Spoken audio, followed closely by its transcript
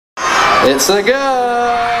It's a girl.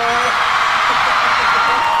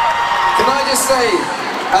 Can I just say,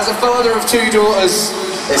 as a father of 2 daughters,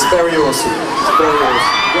 it's very awesome. It's very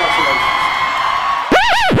awesome.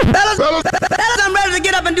 Congratulations. Fellas, I'm ready to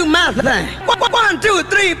get up and do my thing. 1, 2,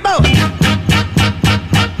 3, 4.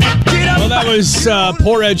 Well, that was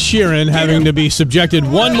poor Ed Sheeran having to be subjected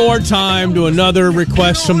one more time to another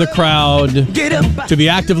request from the crowd to be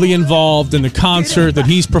actively involved in the concert that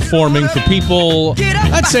he's performing for people.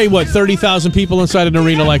 I'd say, 30,000 people inside an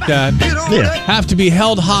arena like that have to be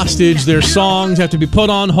held hostage. Their songs have to be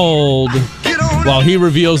put on hold while he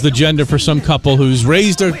reveals the gender for some couple who's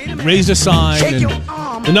raised a sign. And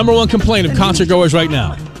the number one complaint of concert goers right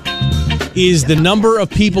now is the number of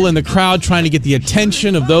people in the crowd trying to get the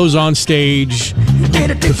attention of those on stage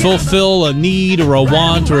to fulfill a need or a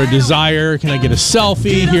want or a desire. Can I get a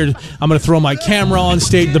selfie? Here, I'm going to throw my camera on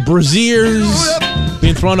stage. The brassieres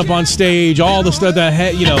being thrown up on stage, all the stuff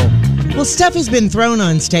that, Well, stuff has been thrown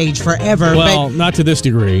on stage forever. Well, not to this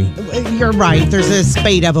degree. You're right. There's a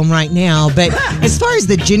spate of them right now. But as far as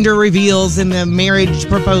the gender reveals and the marriage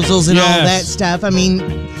proposals and all that stuff, I mean,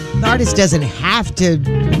 the artist doesn't have to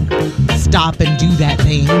stop and do that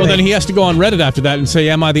thing. Well, then he has to go on Reddit after that and say,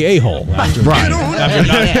 am I the a-hole? After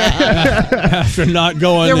not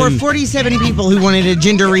going. There were 47 people who wanted a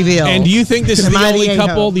gender reveal. And do you think this is the only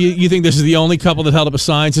couple? You think this is the only couple that held up a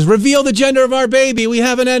sign that says, reveal the gender of our baby. We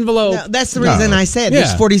have an envelope. No, that's the reason I said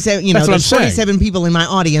there's 47, there's 47 people in my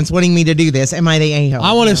audience wanting me to do this. Am I the a-hole?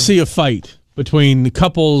 I want to see a fight between the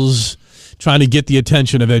couples trying to get the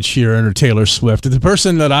attention of Ed Sheeran or Taylor Swift. The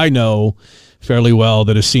person that I know fairly well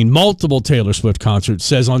that has seen multiple Taylor Swift concerts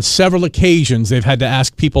says on several occasions they've had to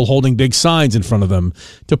ask people holding big signs in front of them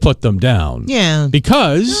to put them down. Yeah.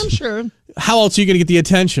 Because I'm sure. How else are you going to get the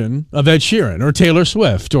attention of Ed Sheeran or Taylor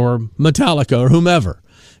Swift or Metallica or whomever?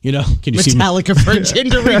 Can you Metallica for a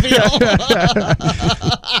gender reveal?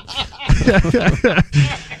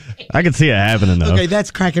 I can see it happening, though. Okay,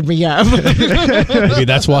 that's cracking me up. Maybe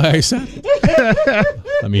that's why I said it.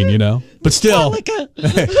 I mean, But still.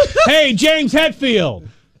 Hey, James Hetfield,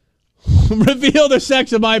 reveal the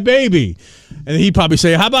sex of my baby. And he'd probably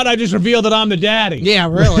say, how about I just reveal that I'm the daddy? Yeah,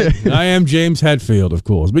 really. I am James Hetfield, of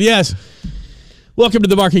course. But yes, welcome to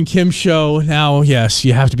the Marc Kim Show. Now, yes,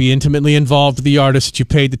 you have to be intimately involved with the artist that you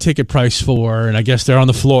paid the ticket price for, and I guess they're on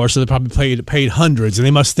the floor, so they probably paid hundreds, and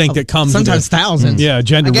they must think that comes sometimes thousands.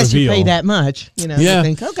 Gender reveal. I guess you pay that much, you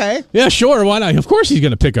think, okay. Yeah, sure, why not? Of course he's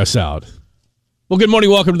going to pick us out. Well, good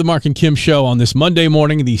morning. Welcome to the Marc Kim Show on this Monday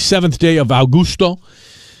morning, the 7th day of Augusto.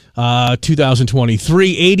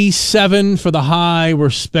 2023, 87 for the high. We're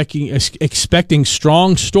expecting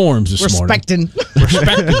strong storms this morning.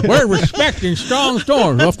 We're respecting strong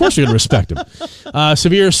storms. Well, of course you're going to respect them.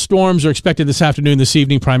 Severe storms are expected this afternoon, this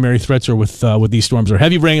evening. Primary threats are with these storms are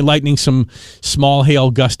heavy rain, lightning, some small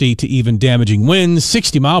hail, gusty to even damaging winds.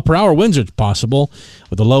 60-mile-per-hour winds are possible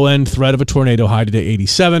with a low-end threat of a tornado, high today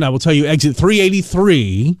 87. I will tell you, exit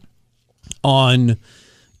 383 on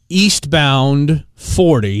eastbound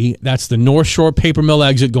 40, that's the North Shore Paper Mill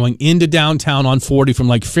exit going into downtown on 40 from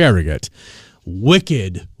Lake Farragut.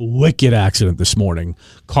 Wicked accident this morning.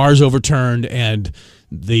 Cars overturned, and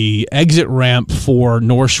the exit ramp for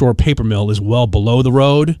North Shore Paper Mill is well below the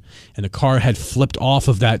road, and the car had flipped off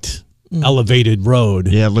of that elevated road.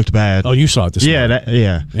 Yeah, it looked bad. Oh, you saw it this morning.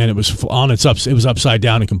 And it was it was upside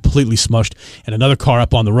down and completely smushed. And another car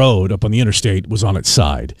up on the road, up on the interstate, was on its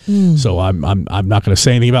side. So I'm not going to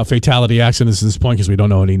say anything about fatality accidents at this point because we don't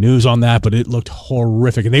know any news on that. But it looked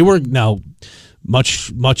horrific, and they were now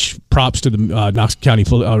much props to the Knox County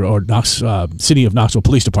or Knox City of Knoxville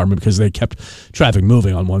Police Department because they kept traffic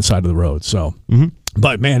moving on one side of the road. So.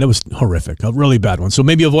 But, man, it was horrific, a really bad one. So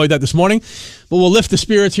maybe avoid that this morning. But we'll lift the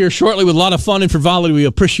spirits here shortly with a lot of fun and frivolity. We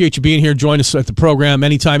appreciate you being here. Join us at the program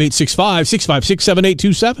anytime,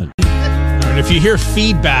 865-656-7827. And if you hear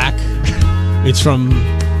feedback, it's from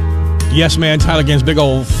Yes Man Tyler Gann's big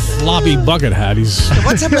old floppy bucket hat.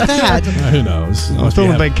 What's up with that? Who knows? I'm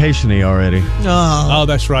feeling vacation-y already. Oh,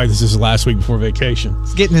 that's right. This is the last week before vacation.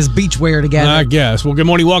 He's getting his beach wear together. I guess. Well, good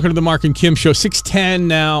morning. Welcome to the Marc Kim Show. 6:10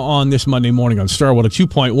 now on this Monday morning on Starwater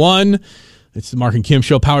 2.1. It's the Marc Kim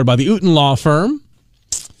Show powered by the Uten Law Firm.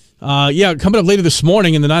 Coming up later this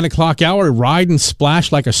morning in the 9 o'clock hour, ride and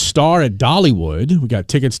splash like a star at Dollywood. We got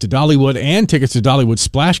tickets to Dollywood and tickets to Dollywood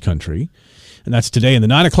Splash Country. And that's today in the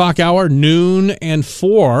 9 o'clock hour, noon and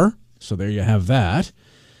 4. So there you have that.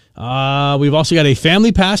 We've also got a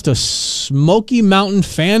family pass to Smoky Mountain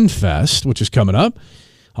Fan Fest, which is coming up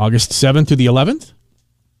August 7th through the 11th.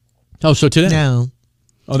 Oh, so today? No.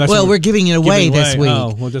 Oh, that's we're giving it away this week.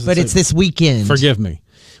 But it's this weekend. Forgive me.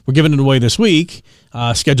 We're giving it away this week.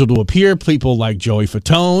 Scheduled to appear, people like Joey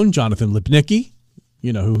Fatone, Jonathan Lipnicki.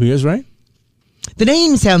 You know who he is, right? The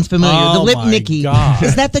name sounds familiar. Oh, the Lipnicki. my God.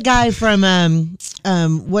 Is that the guy from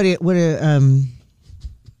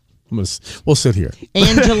We'll sit here.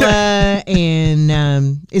 Angela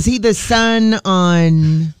and is he the son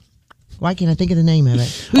on? Why can't I think of the name of it?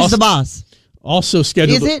 Who's the boss? Also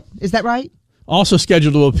scheduled. Is that right? Also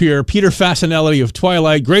scheduled to appear, Peter Fasinelli of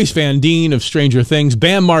Twilight, Grace Van Dien of Stranger Things,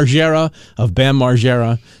 Bam Margera of Bam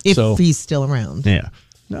Margera. If he's still around. Yeah.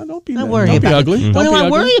 No, don't be ugly. Mm-hmm. Why do I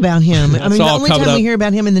worry about him? I mean, the only time we hear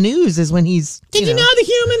about him in the news is when he's. Did you know the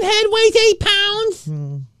human head weighs 8 pounds?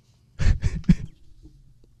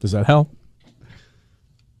 Does that help?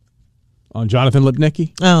 On Jonathan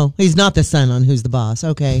Lipnicki? Oh, he's not the son on Who's the Boss.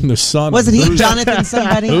 Okay. The son. Wasn't he Jonathan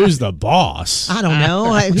somebody? Who's the boss? I don't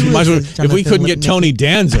know. If we couldn't get Tony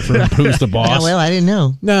Danza for Who's the Boss. Oh, well, I didn't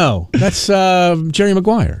know. No, that's Jerry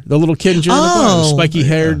Maguire, the little kid in Jerry Maguire, spiky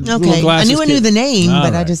haired, little glasses. I knew the name,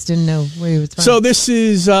 but right. I just didn't know where he was from. So this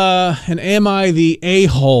is an Am I the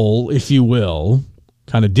A-hole, if you will,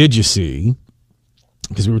 kind of did you see?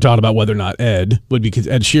 Because we were talking about whether or not Ed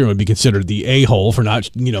Sheeran would be considered the a-hole for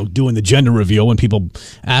not, doing the gender reveal when people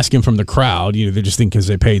ask him from the crowd. They just think because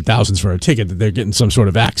they paid thousands for a ticket that they're getting some sort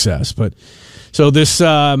of access. But so this,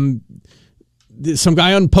 some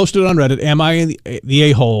guy posted on Reddit, "Am I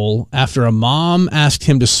the a-hole?" after a mom asked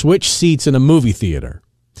him to switch seats in a movie theater.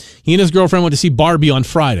 He and his girlfriend went to see Barbie on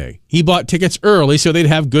Friday. He bought tickets early so they'd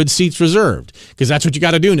have good seats reserved, because that's what you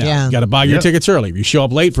got to do now. Yeah. You got to buy your tickets early. If you show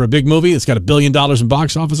up late for a big movie that's got $1 billion in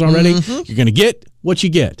box office already, you're going to get what you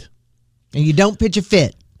get. And you don't pitch a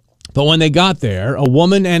fit. But when they got there, a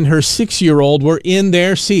woman and her 6-year-old were in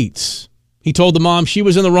their seats. He told the mom she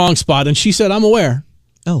was in the wrong spot, and she said, "I'm aware."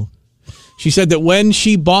 Oh. She said that when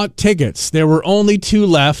she bought tickets, there were only 2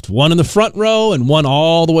 left, one in the front row and one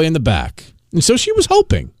all the way in the back. And so she was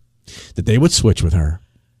hoping that they would switch with her.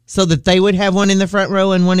 So that they would have one in the front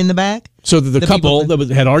row and one in the back? So that the couple that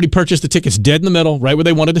had already purchased the tickets dead in the middle, right where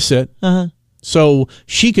they wanted to sit. Uh-huh. So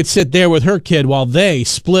she could sit there with her kid while they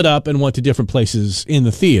split up and went to different places in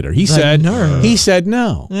the theater. He said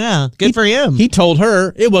no. Yeah, good for him. He told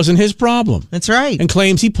her it wasn't his problem. That's right. And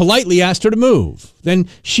claims he politely asked her to move. Then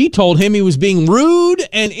she told him he was being rude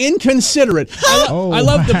and inconsiderate. I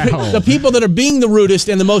love the people that are being the rudest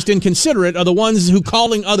and the most inconsiderate are the ones who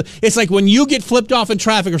calling other. It's like when you get flipped off in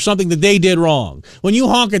traffic or something that they did wrong. When you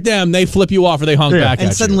honk at them, they flip you off or they honk back at you.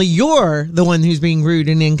 And suddenly you're the one who's being rude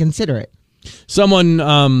and inconsiderate.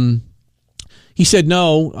 Someone, he said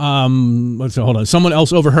no. Hold on. Someone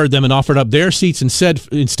else overheard them and offered up their seats instead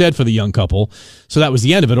for the young couple. So that was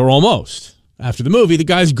the end of it, or almost. After the movie, the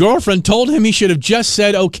guy's girlfriend told him he should have just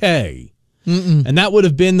said okay. And that would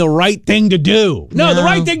have been the right thing to do. No, the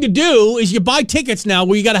right thing to do is you buy tickets now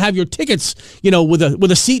where you got to have your tickets,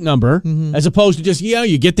 with a seat number, as opposed to just,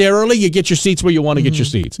 you get there early, you get your seats where you want to get your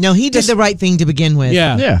seats. No, he did the right thing to begin with.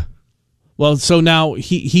 Yeah. Yeah. Well, so now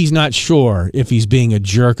he's not sure if he's being a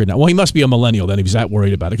jerk or not. Well, he must be a millennial then if he's that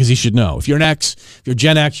worried about it, because he should know. If you're if you're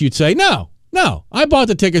Gen X, you'd say, no, I bought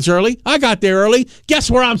the tickets early. I got there early. Guess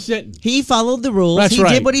where I'm sitting? He followed the rules. That's he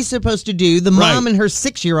right. did what he's supposed to do. The mom and her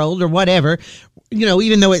 6-year-old or whatever,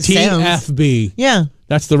 even though it sounds... TFB. Yeah.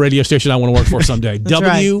 That's the radio station I want to work for someday.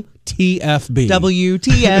 WTFB.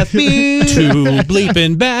 WTFB. Too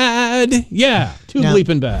bleeping bad. Yeah, too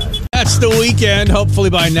bleeping bad. That's the weekend. Hopefully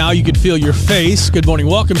by now you could feel your face. Good morning.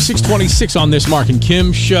 Welcome. 626 on this Marc and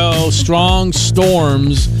Kim Show. Strong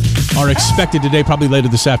storms are expected today, probably later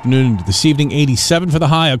this afternoon into this evening. 87 for the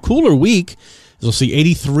high. A cooler week. We'll see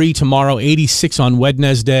 83 tomorrow, 86 on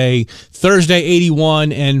Wednesday, Thursday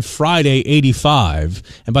 81, and Friday 85.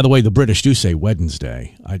 And by the way, the British do say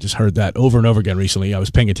Wednesday. I just heard that over and over again recently. I was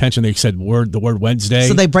paying attention. They said the word Wednesday.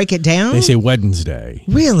 So they break it down? They say Wednesday.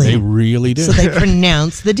 Really? They really do. So they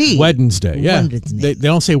pronounce the D. Wednesday, yeah. Wednesday. They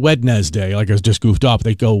don't say Wednesday like I was just goofed off.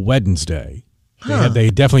 They go Wednesday. They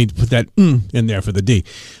definitely put that in there for the D.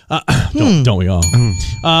 Don't we all?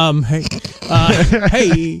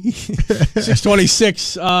 Hey,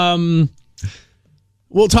 626. Let's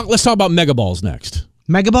talk about megaballs next.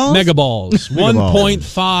 Megaballs? Megaballs.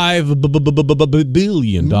 $1.5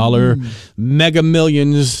 billion mega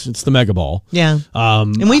millions. It's the megaball. Yeah.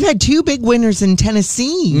 And we've had 2 big winners in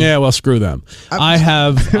Tennessee. Yeah, well, screw them. I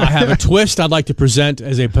have a twist I'd like to present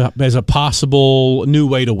as a possible new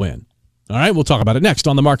way to win. All right, we'll talk about it next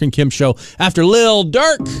on the Marc and Kim Show after Lil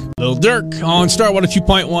Durk. Lil Durk on Star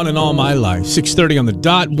 102.1 and All My Life. 6:30 on the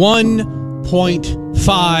dot.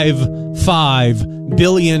 $1.55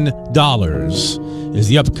 billion is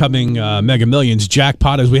the upcoming Mega Millions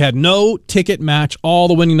jackpot, as we had no ticket match. All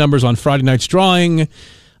the winning numbers on Friday night's drawing.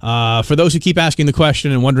 For those who keep asking the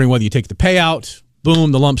question and wondering whether you take the payout,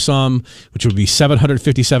 boom, the lump sum, which would be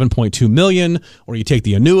 $757.2 million, or you take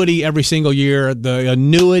the annuity every single year. The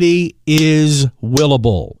annuity is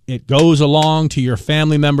willable. It goes along to your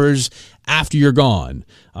family members after you're gone.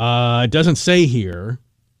 It doesn't say here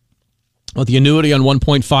what the annuity on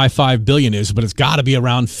 $1.55 billion is, but it's got to be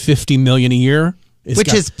around $50 million a year.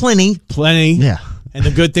 Which is plenty. Plenty. Yeah. And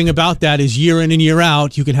the good thing about that is year in and year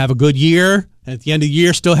out, you can have a good year, and at the end of the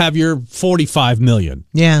year, still have your $45 million.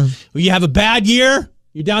 Yeah. When you have a bad year,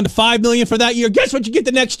 you're down to $5 million for that year. Guess what you get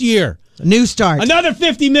the next year? A new start. Another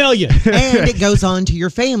 $50 million. And it goes on to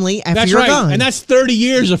your family after That's you're right. gone. And that's 30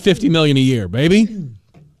 years of $50 million a year, baby.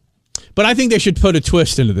 But I think they should put a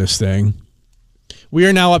twist into this thing. We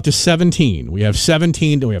are now up to 17. We have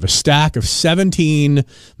 17. We have a stack of 17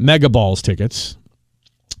 Mega Balls tickets,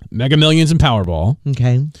 Mega Millions and Powerball.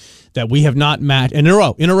 Okay. That we have not matched in a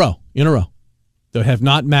row. That have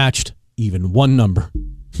not matched even one number.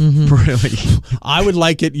 Mm-hmm. Really? I would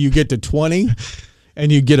like it. You get to 20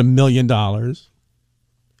 and you get $1 million.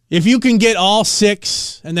 If you can get all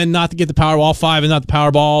 6 and then not to get the Powerball, all 5 and not the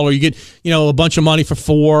Powerball, or you get, a bunch of money for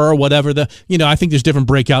 4 or whatever, I think there's different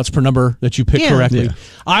breakouts per number that you pick correctly.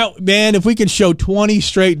 Yeah. If we could show 20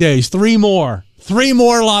 straight days, 3 more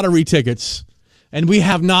lottery tickets, and we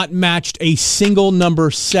have not matched a single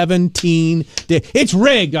number 17 days. It's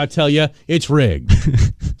rigged, I tell you. It's rigged.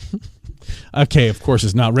 Okay, of course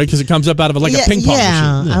it's not rigged because it comes up out of a ping pong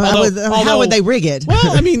machine. How would they rig it?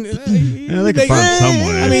 Well, they can find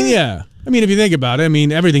somewhere. If you think about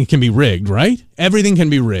it, everything can be rigged, right? Everything can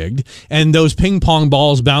be rigged, and those ping pong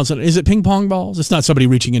balls bouncing. Is it ping pong balls? It's not somebody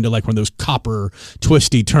reaching into one of those copper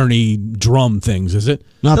twisty, turny drum things, is it?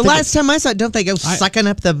 No, the last time I saw it, don't they go sucking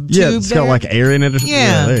up the tube? Yeah, it's got air in it. Or something.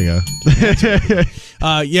 Yeah, there you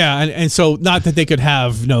go. And so not that they could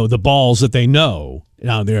have the balls that they know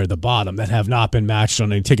down there at the bottom that have not been matched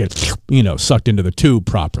on any ticket, sucked into the tube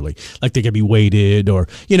properly. Like they could be weighted or,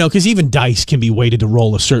 because even dice can be weighted to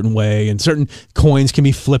roll a certain way and certain coins can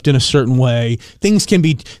be flipped in a certain way. Things can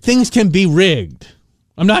be rigged.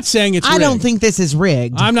 I'm not saying it's rigged. I don't think this is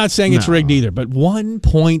rigged. I'm not saying it's rigged either, but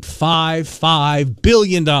 $1.55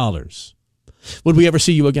 billion. Would we ever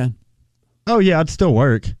see you again? Oh, yeah, I'd still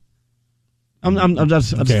work.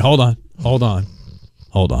 Okay, hold on.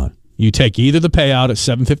 You take either the payout at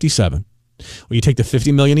 $757 or you take the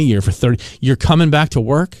 $50 million a year for 30. You're coming back to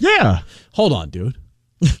work? Yeah. Hold on, dude.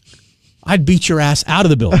 I'd beat your ass out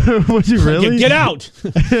of the building. Would you really? Get out.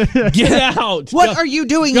 Get out. What are you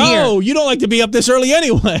doing here? No, you don't like to be up this early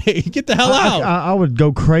anyway. Get the hell out. I would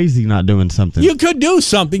go crazy not doing something. You could do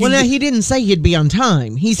something. Well, no, he didn't say he'd be on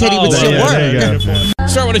time. He said he would still work.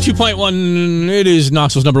 Start with a 2.1. It is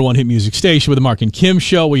Knoxville's #1 hit music station with the Marc Kim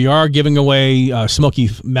Show. We are giving away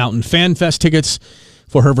Smoky Mountain Fan Fest tickets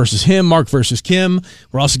for Her versus Him, Mark versus Kim.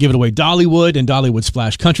 We're also giving away Dollywood and Dollywood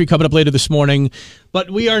Splash Country coming up later this morning.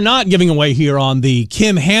 But we are not giving away here on the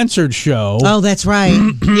Kim Hansard Show. Oh, that's right.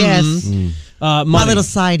 Yes. My little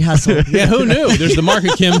side hustle. Yeah, who knew? There's the Marc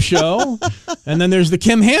Kim Show, and then there's the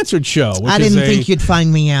Kim Hansard Show. I didn't think you'd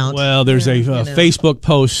find me out. Well, there's a Facebook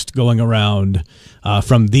post going around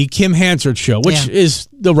from the Kim Hansard Show, which is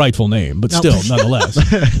the rightful name, but still, nonetheless,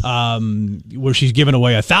 where she's giving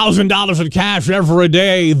away $1,000 in cash every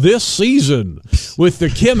day this season with the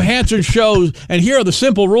Kim Hansard Show. And here are the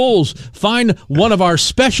simple rules. Find one of our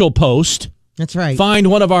special posts. That's right.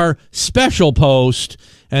 Find one of our special posts.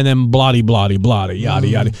 And then bloody, yada,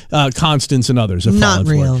 yada. Constance and others have fallen not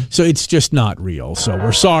real. For it. So it's just not real. So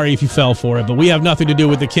we're sorry if you fell for it, but we have nothing to do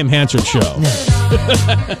with the Kim Hansard Show.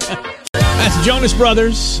 That's Jonas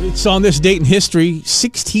Brothers. It's on this date in history.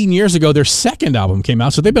 16 years ago, their second album came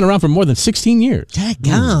out, so they've been around for more than 16 years.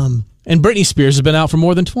 Dadgum. And Britney Spears has been out for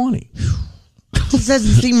more than 20. This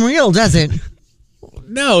doesn't seem real, does it?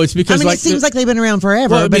 No, it's because it seems like they've been around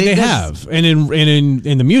forever. Well, they have. And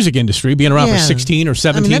in the music industry, being around for 16 or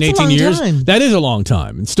 17, 18 years, that is a long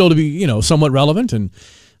time. And still to be, somewhat relevant. And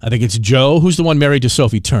I think it's Joe, who's the one married to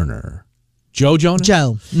Sophie Turner. Joe Jonas?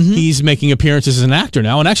 Joe. Mm-hmm. He's making appearances as an actor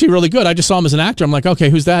now, and actually really good. I just saw him as an actor. I'm like, okay,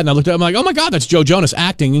 who's that? And I looked up, I'm like, oh my God, that's Joe Jonas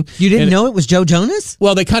acting. You didn't know it was Joe Jonas?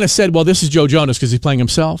 Well, they kind of said, well, this is Joe Jonas because he's playing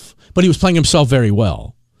himself. But he was playing himself very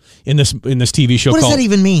well in this TV show. What does that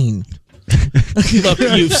even mean? Look,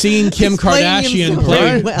 you've seen Kim Kardashian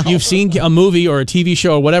play. Well. You've seen a movie or a TV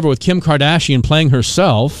show or whatever with Kim Kardashian playing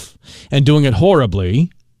herself and doing it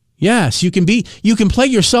horribly. Yes, you can play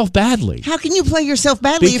yourself badly. How can you play yourself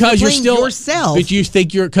badly because if you're playing yourself? But you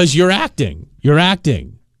think because you're acting. You're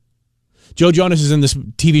acting. Joe Jonas is in this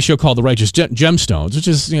TV show called The Righteous Gemstones, which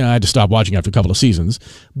is, I had to stop watching after a couple of seasons.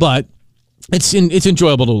 But it's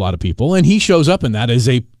enjoyable to a lot of people, and he shows up in that as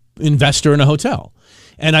a investor in a hotel.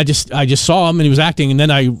 And I just saw him, and he was acting, and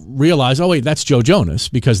then I realized, oh wait, that's Joe Jonas,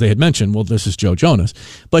 because they had mentioned, well, this is Joe Jonas,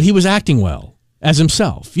 but he was acting well as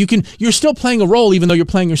himself. You're still playing a role even though you're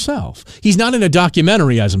playing yourself. He's not in a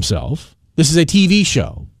documentary as himself. This is a TV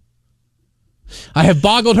show. I have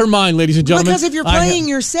boggled her mind, ladies and gentlemen. Because if you're playing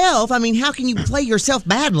yourself, I mean, how can you play yourself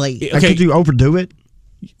badly? Okay. Could you overdo it?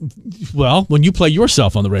 Well, when you play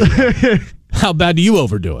yourself on the radio, how bad do you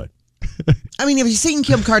overdo it? I mean, have you seen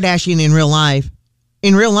Kim Kardashian in real life?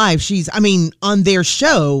 In real life, on their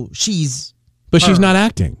show, she's... But she's not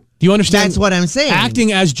acting. Do you understand? That's what I'm saying.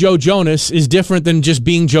 Acting as Joe Jonas is different than just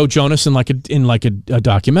being Joe Jonas in a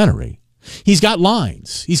documentary. He's got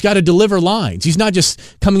lines. He's got to deliver lines. He's not just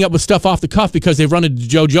coming up with stuff off the cuff because they've run into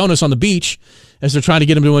Joe Jonas on the beach as they're trying to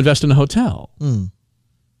get him to invest in a hotel.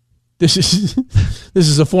 This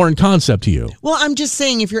is a foreign concept to you. Well, I'm just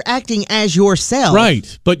saying if you're acting as yourself.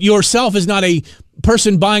 Right. But yourself is not a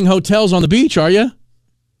person buying hotels on the beach, are you?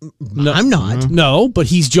 No, I'm not. No, but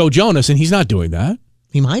he's Joe Jonas, and he's not doing that.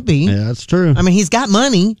 He might be. Yeah, that's true. I mean, he's got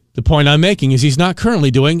money. The point I'm making is he's not currently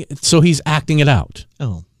doing it, so he's acting it out.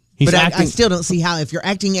 Oh. But I still don't see how, if you're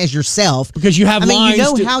acting as yourself. Because you have lines. You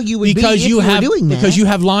know how you would be if you were doing that. Because you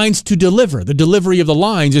have lines to deliver. The delivery of the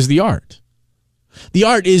lines is the art. The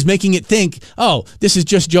art is making it think, oh, this is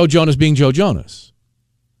just Joe Jonas being Joe Jonas.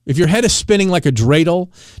 If your head is spinning like a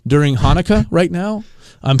dreidel during Hanukkah right now,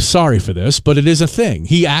 I'm sorry for this, but it is a thing.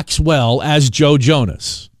 He acts well as Joe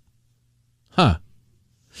Jonas. Huh.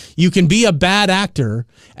 You can be a bad actor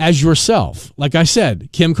as yourself. Like I said,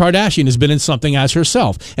 Kim Kardashian has been in something as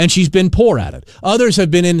herself, and she's been poor at it. Others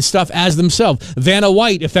have been in stuff as themselves. Vanna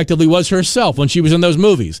White effectively was herself when she was in those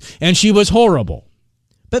movies, and she was horrible.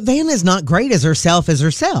 But Vanna's not great as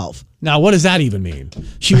herself. Now, what does that even mean?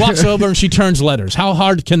 She walks over and she turns letters. How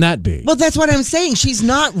hard can that be? Well, that's what I'm saying. She's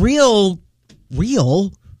not real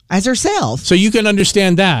as herself. So you can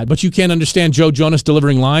understand that, but you can't understand Joe Jonas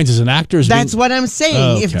delivering lines as an actor? That's what I'm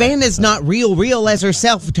saying. Okay. If Vanna's not real as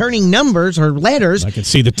herself, turning numbers or letters, I can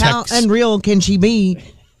see the text. How unreal can she be?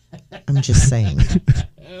 I'm just saying.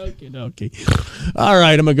 Okay. All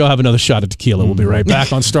right, I'm going to go have another shot at tequila. We'll be right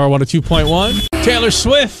back on Star 102.1. Taylor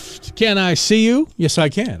Swift, can I see you? Yes, I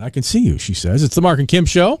can. I can see you, she says. It's the Marc and Kim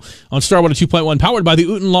Show on Star 102.1, powered by the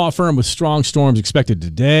Uten Law Firm with strong storms expected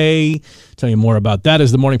today. Tell you more about that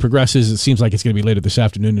as the morning progresses. It seems like it's going to be later this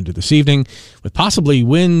afternoon into this evening with possibly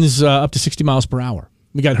winds up to 60 miles per hour.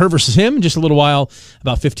 We got her versus him in just a little while,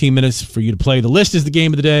 about 15 minutes for you to play. The list is the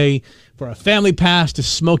game of the day for a family pass to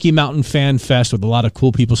Smoky Mountain Fan Fest with a lot of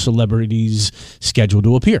cool people, celebrities scheduled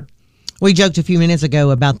to appear. We joked a few minutes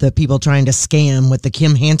ago about the people trying to scam with the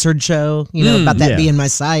Kim Hansard show, about that being my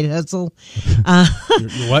side hustle.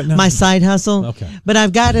 Your what now? My side hustle. Okay. But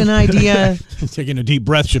I've got an idea. Taking a deep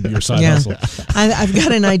breath should be your side hustle. I've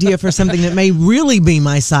got an idea for something that may really be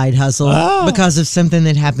my side hustle because of something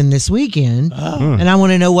that happened this weekend. And I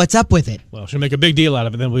want to know what's up with it. Well, she'll make a big deal out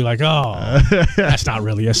of it. Then we'll be like, that's not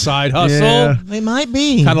really a side hustle. Yeah. It might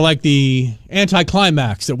be. Kind of like the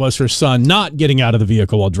anticlimax that was her son not getting out of the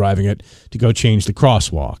vehicle while driving it to go change the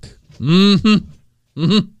crosswalk.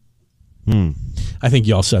 I think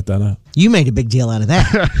y'all set that up. You made a big deal out of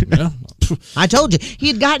that. Yeah. I told you. He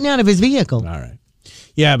had gotten out of his vehicle. All right.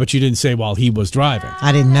 Yeah, but you didn't say while he was driving.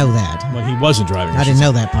 I didn't know that. When he wasn't driving. I didn't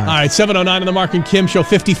know that part. All right, 7:09 on the Marc and Kim Show,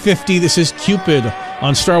 50-50. This is Cupid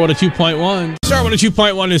on Star 102.1. Star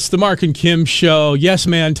 102.1 is the Marc and Kim Show. Yes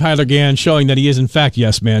Man Tyler Gann showing that he is in fact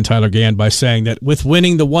Yes Man Tyler Gann by saying that with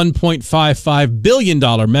winning the $1.55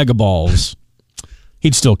 billion mega balls,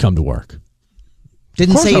 he'd still come to work.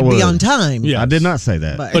 Didn't say he'd be on time. Yeah, I did not say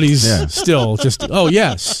that. But he's still just,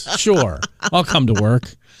 yes, sure, I'll come to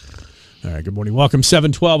work. All right, good morning. Welcome.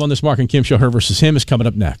 7:12 on this Marc and Kim Show. Her versus him is coming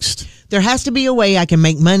up next. There has to be a way I can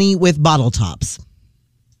make money with bottle tops.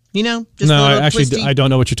 Just actually, I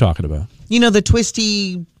don't know what you're talking about. The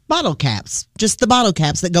twisty bottle caps. Just the bottle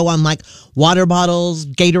caps that go on like water bottles,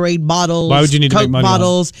 Gatorade bottles, Why would you need Coke to make money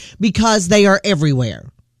bottles? Because they are everywhere.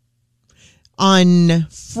 On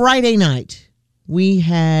Friday night, we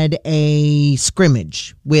had a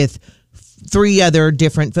scrimmage with 3 other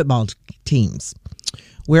different football teams.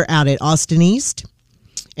 We're out at Austin East.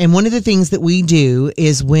 And one of the things that we do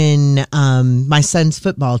is when my son's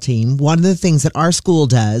football team, one of the things that our school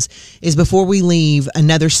does is before we leave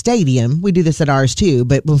another stadium, we do this at ours too,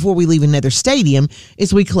 but before we leave another stadium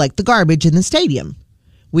is we collect the garbage in the stadium.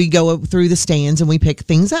 We go through the stands and we pick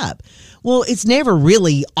things up. Well, it's never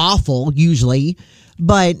really awful usually,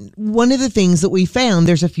 But one of the things that we found,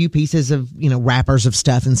 there's a few pieces of, wrappers of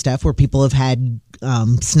stuff and stuff where people have had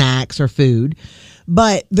snacks or food.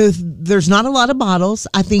 But there's not a lot of bottles.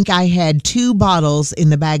 I think I had 2 bottles in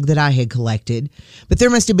the bag that I had collected. But there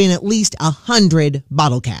must have been at least 100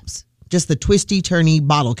 bottle caps. Just the twisty-turny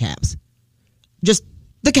bottle caps. Just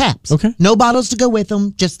the caps. Okay. No bottles to go with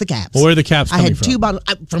them, just the caps. Well, where are the caps coming from?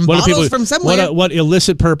 I had 2 bottles from somewhere. What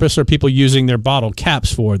illicit purpose are people using their bottle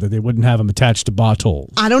caps for that they wouldn't have them attached to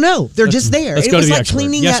bottles? I don't know. They're just there. Let's it go was to the like expert.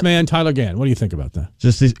 cleaning Yes, up. man. Tyler Gann. What do you think about that?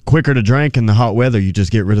 Just quicker to drink in the hot weather. You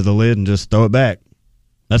just get rid of the lid and just throw it back.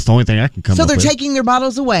 That's the only thing I can come up with. So they're taking their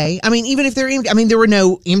bottles away. I mean, even if they're empty. I mean, there were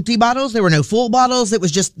no empty bottles. There were no full bottles. It was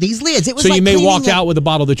just these lids. It was so like you may walk up. out with a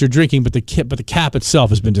bottle that you're drinking, but the cap itself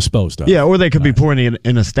has been disposed of. Yeah, or they could be pouring it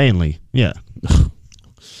in a Stanley. Yeah.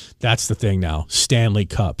 That's the thing now. Stanley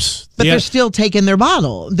cups. But they're still taking their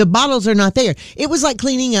bottle. The bottles are not there. It was like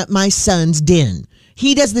cleaning up my son's den.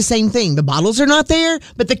 He does the same thing. The bottles are not there,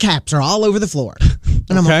 but the caps are all over the floor.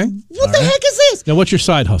 And I'm like, what the heck is this? Now, what's your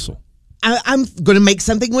side hustle? I'm going to make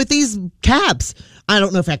something with these caps. I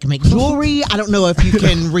don't know if I can make jewelry. I don't know if you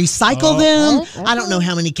can recycle them. I don't know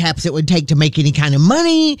how many caps it would take to make any kind of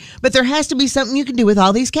money. But there has to be something you can do with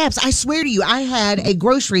all these caps. I swear to you, I had a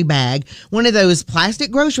grocery bag, one of those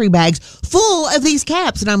plastic grocery bags, full of these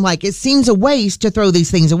caps. And I'm like, it seems a waste to throw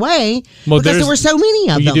these things away because there were so many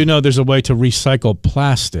of them. You do know there's a way to recycle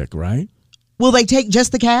plastic, right? Will they take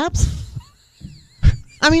just the caps?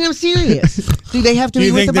 I mean, I'm serious. Do they have to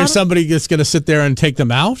be with the bottle? Do you think there's somebody that's going to sit there and take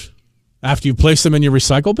them out after you place them in your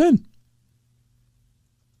recycle bin?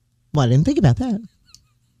 Well, I didn't think about that.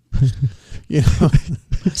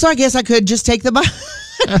 So I guess I could just take the bottle.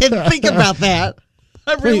 I didn't think about that.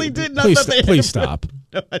 I really did not. Please stop.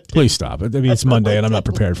 Please stop. I mean, it's Monday and I'm not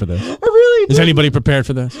prepared for this. I really did. Is anybody prepared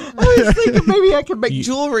for this? I was thinking maybe I could make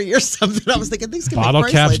jewelry or something. I was thinking these could bottle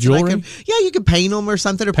make caps, bracelets. jewelry? You could paint them or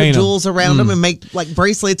something or put jewels around them and make like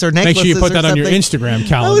bracelets or necklaces. Make sure you put that on your Instagram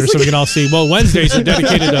calendar so we can all see. Well, Wednesdays are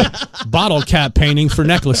dedicated to bottle cap painting for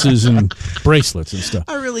necklaces and bracelets and stuff.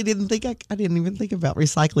 I really didn't think I didn't even think about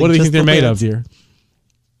recycling. What do you think they're made of, dear?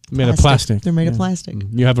 Made of plastic. They're made of plastic.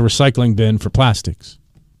 You have a recycling bin for plastics.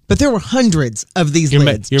 But there were hundreds of these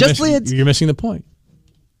lids. Just lids. You're missing the point.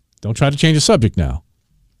 Don't try to change the subject now.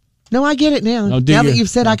 No, I get it now. Now that you've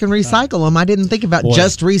said I can recycle them, I didn't think about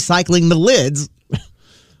just recycling the lids.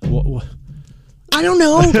 I don't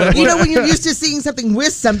know. When you're used to seeing something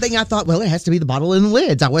with something, I thought, well, it has to be the bottle and the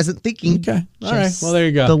lids. I wasn't thinking. Okay. All right. Well, there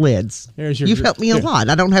you go. The lids. You've helped me a lot.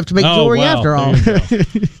 I don't have to make jewelry after all.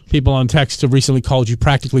 People on text have recently called you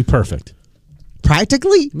practically perfect.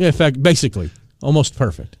 Practically? Yeah, in fact, basically. Almost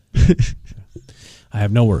perfect. I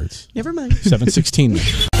have no words. Never mind.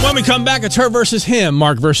 7:16. When we come back, it's her versus him.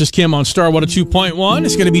 Mark versus Kim on Star 102.1.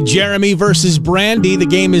 It's going to be Jeremy versus Brandy. The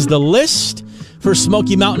game is The List for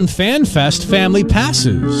Smoky Mountain Fan Fest Family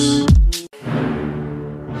Passes.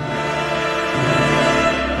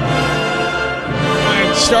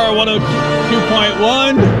 Star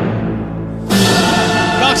 102.1.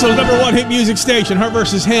 Knoxville's #1 hit music station. Her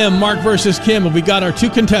versus him. Mark versus Kim. We got our 2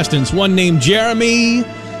 contestants, one named Jeremy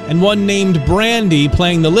and one named Brandy,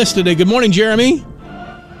 playing The List today. Good morning, Jeremy.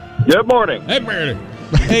 Good morning. Hey, Brandy.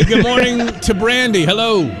 Hey, good morning to Brandy.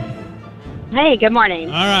 Hello. Hey, good morning.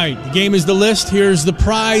 All right, the game is The List. Here's the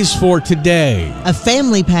prize for today. A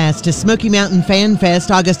family pass to Smoky Mountain Fan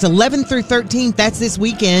Fest, August 11th through 13th. That's this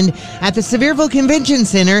weekend at the Sevierville Convention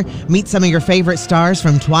Center. Meet some of your favorite stars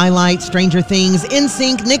from Twilight, Stranger Things,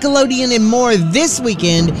 NSYNC, Nickelodeon, and more this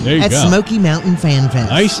weekend at Smoky Mountain Fan Fest.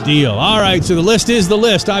 Nice deal. All right, so the list is The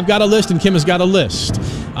List. I've got a list, and Kim has got a list.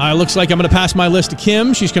 Looks like I'm going to pass my list to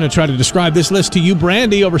Kim. She's going to try to describe this list to you,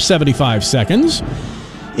 Brandy, over 75 seconds.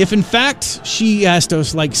 If, in fact, she has to,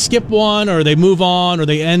 skip one, or they move on, or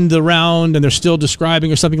they end the round, and they're still describing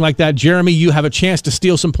or something like that, Jeremy, you have a chance to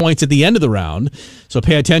steal some points at the end of the round. So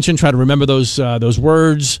pay attention. Try to remember those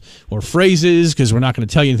words or phrases, because we're not going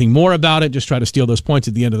to tell you anything more about it. Just try to steal those points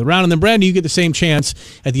at the end of the round. And then, Brandy, you get the same chance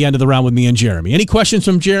at the end of the round with me and Jeremy. Any questions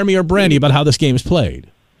from Jeremy or Brandy about how this game is played?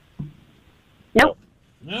 Nope.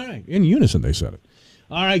 All right. In unison, they said it.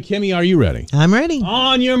 All right, Kimmy, are you ready? I'm ready.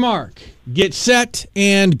 On your mark, get set,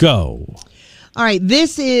 and go. All right,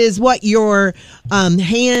 this is what your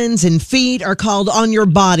hands and feet are called on your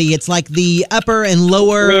body. It's like the upper and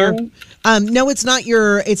lower. No, it's not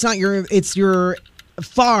your. It's your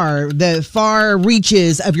the far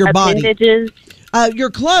reaches of your body. Appendages.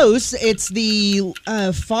 You're close. It's the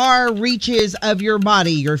far reaches of your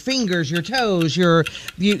body. Your fingers, your toes,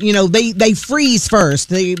 they freeze first.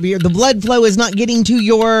 The blood flow is not getting to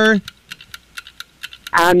your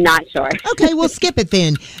I'm not sure. Okay, we'll skip it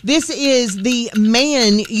then. This is the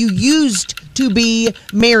man you used to be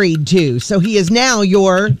married to. So he is now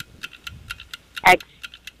your... Ex.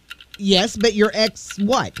 Yes, but your ex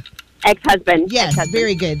what? Ex-husband. Yes, Ex-husband.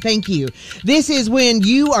 very good. Thank you. This is when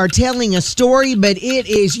you are telling a story, but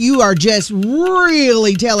you are just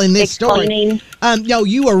really telling this Explaining. story. No,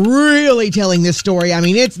 you are really telling this story. I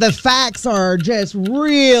mean, the facts are just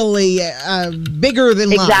really bigger than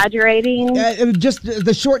life. Exaggerating. Just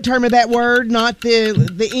the short term of that word, not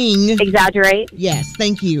the ing. Exaggerate. Yes,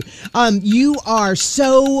 thank you. You are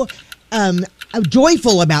so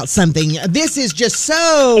joyful about something. This is just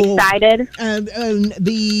so excited.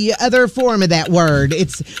 The other form of that word.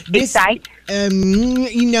 It's this. Excite.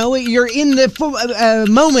 You're in the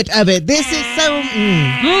moment of it. This is so.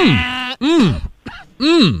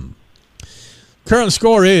 Current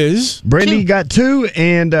score is Brandy got 2,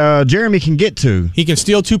 and Jeremy can get 2. he can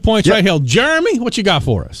steal 2 points Yep. right here. Jeremy, what you got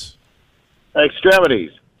for us?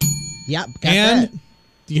 Extremities. Yep. Got And that.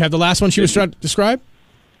 do you have the last one she was trying to describe?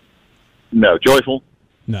 No. Joyful.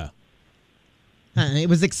 No. It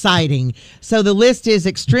was exciting. So the list is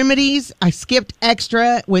extremities. I skipped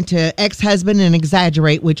extra, went to ex-husband and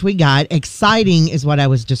exaggerate, which we got. Exciting is what I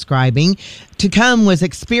was describing. To come was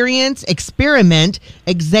experience, experiment,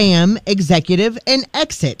 exam, executive, and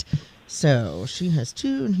exit. So she has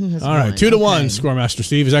 2 and he has 1. All right, 2-1, Scoremaster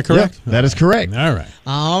Steve. Is that correct? Yep, that is correct. All right.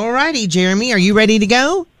 All righty, Jeremy. Are you ready to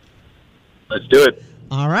go? Let's do it.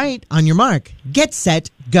 All right. On your mark. Get set.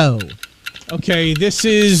 Go. Okay, this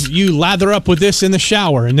is you lather up with this in the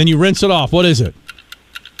shower, and then you rinse it off. What is it?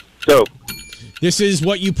 Soap. This is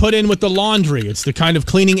what you put in with the laundry. It's the kind of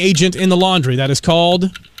cleaning agent in the laundry. That is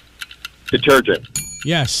called? Detergent.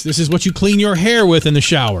 Yes, this is what you clean your hair with in the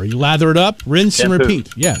shower. You lather it up, rinse, Shampoo. and repeat.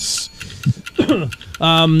 Yes.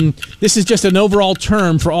 This is just an overall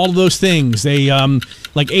term for all of those things. They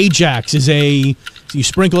like Ajax is you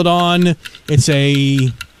sprinkle it on. It's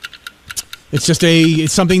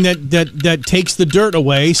something that takes the dirt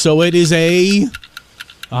away. So it is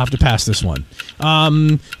I'll have to pass this one.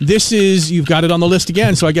 This is, you've got it on the list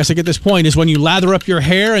again, so I guess I get this point, is when you lather up your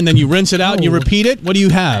hair and then you rinse it out and you repeat it. What do you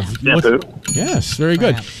have? Shampoo. Yes, very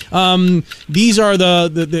good. These are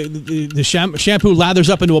the shampoo lathers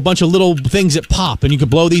up into a bunch of little things that pop, and you can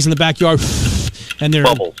blow these in the backyard, and they're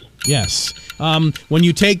Bubbles. Yes. When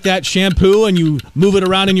you take that shampoo and you move it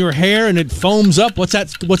around in your hair and it foams up, what's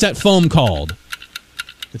that foam called?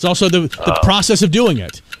 It's also the process of doing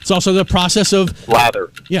it. It's also the process of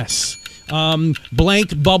Lather. Yes.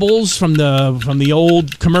 Blank bubbles from the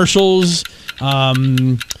old commercials.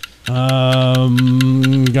 Gonna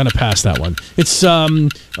pass that one. It's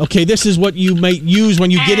okay. This is what you may use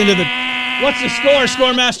when you get into the. What's the score,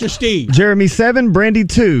 Scoremaster Steve? Jeremy 7, Brandy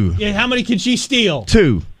 2. Yeah, how many can she steal?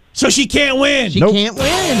 2. So she can't win. She can't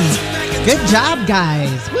win. Good job, guys.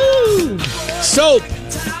 Woo! Soap,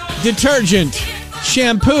 detergent,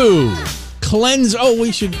 shampoo, cleanse. Oh,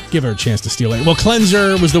 we should give her a chance to steal it. Well,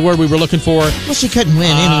 cleanser was the word we were looking for. Well, she couldn't win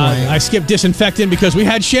anyway. I skipped disinfectant because we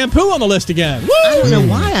had shampoo on the list again. Woo! I don't know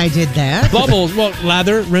why I did that. Bubbles. Well,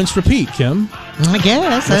 lather, rinse, repeat, Kim. I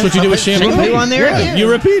guess. That's what you do with shampoo. Shampoo on there again. You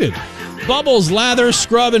repeated. Bubbles, lather,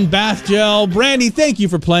 scrub, and bath gel. Brandy, thank you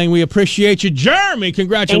for playing. We appreciate you. Jeremy,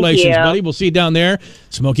 congratulations, Thank you. buddy. We'll see you down there.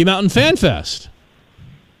 Smoky Mountain Fan Fest.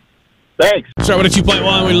 Thanks. Start with a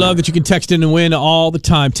 2.1. We love that you can text in and win all the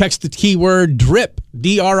time. Text the keyword DRIP,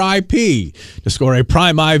 D-R-I-P, to score a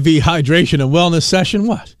Prime IV hydration and wellness session.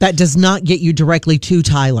 What? That does not get you directly to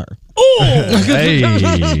Tyler. Oh! Hey.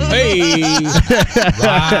 Hey!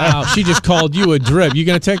 Wow. She just called you a drip. You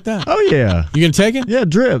going to take that? Oh, yeah. You going to take it? Yeah,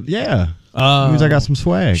 drip. Yeah. Means I got some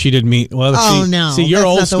swag. She didn't mean. Well, Oh, see, no. See, you're That's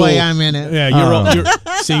old not the school. way I'm in it. Yeah, you're old.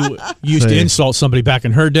 See, you used to See. insult somebody back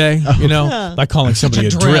in her day, you know, by calling somebody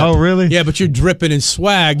a Such a drip. drip. Oh, really? Yeah, but you're dripping in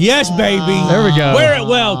swag. Yes, baby. There we go. Wear it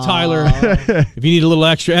well, Tyler. If you need a little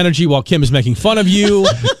extra energy while Kim is making fun of you,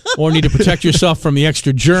 or need to protect yourself from the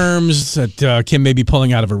extra germs that Kim may be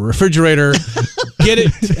pulling out of a refrigerator, get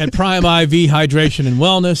it at Prime IV Hydration and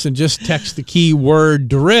Wellness and just text the keyword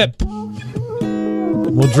DRIP.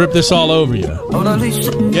 We'll drip this all over you.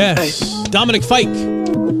 Yes. Dominic Fike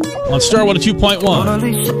on Star 102.1.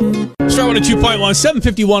 Star 102.1,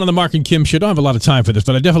 751 on the Marc and Kim Show. Don't have a lot of time for this,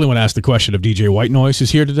 but I definitely want to ask the question of DJ White Noise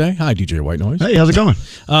is here today. Hi, DJ White Noise. Hey, how's it going?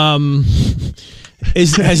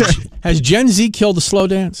 Has Gen Z killed the slow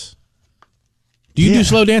dance? Do you do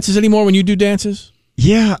slow dances anymore when you do dances?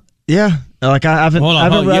 Yeah. Like I haven't.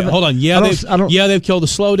 Hold on. Yeah, they've killed the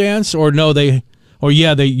slow dance, or no? Or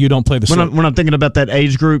you don't play the slow. When I'm thinking about that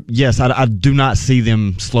age group, yes, I do not see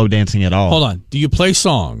them slow dancing at all. Hold on. Do you play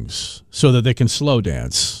songs so that they can slow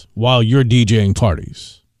dance while you're DJing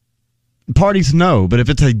parties? Parties, no, but if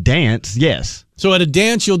it's a dance, yes. So at a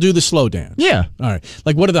dance, you'll do the slow dance? Yeah. All right.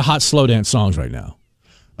 Like, what are the hot slow dance songs right now?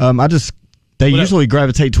 They usually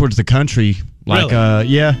gravitate towards the country. Like,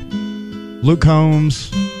 Really? Luke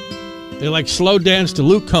Combs. They like slow dance to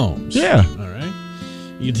Luke Combs. Yeah. All right.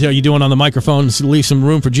 You doing on the microphone to leave some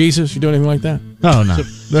room for Jesus? You doing anything like that? Oh, no.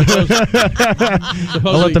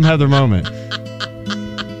 I'll let them have their moment.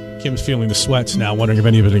 Kim's feeling the sweats now, wondering if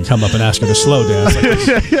anybody can come up and ask her to slow dance. Like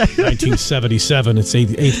it's 1977, it's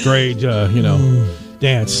eighth grade,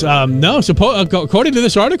 dance. No, according to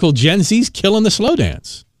this article, Gen Z's killing the slow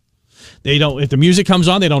dance. They don't. If the music comes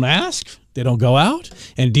on, they don't ask. They don't go out.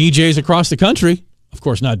 And DJs across the country, of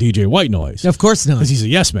course, not DJ White Noise. Of course not. Because he's a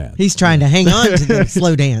yes man. He's trying to hang on to the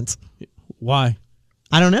slow dance. Why?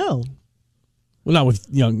 I don't know. Well,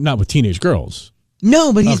 not with teenage girls.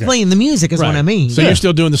 No, but he's playing the music is what I mean. So you're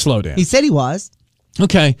still doing the slow dance. He said he was.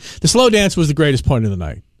 Okay. The slow dance was the greatest point of the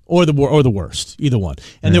night. Or the worst, either one.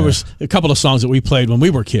 And there was a couple of songs that we played when we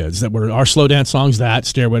were kids that were our slow dance songs, that,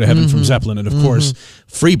 Stairway to Heaven from Zeppelin, and of course,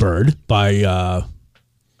 Freebird by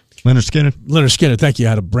Leonard Skinner. Leonard Skinner, thank you. I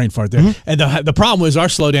had a brain fart there. And the problem was our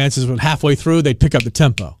slow dances, halfway through, they'd pick up the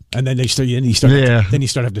tempo. And then you start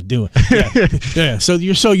having to do it. Yeah. So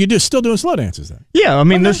you're still doing slow dances then? Yeah, I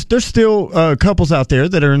mean, there's still couples out there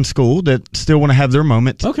that are in school that still want to have their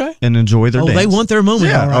moment, and enjoy their dance. They want their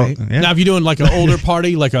moment, all right. Now, if you're doing like an older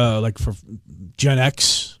party, like for Gen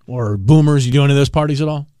X or Boomers, you do any of those parties at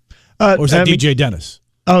all? Or is that DJ Dennis?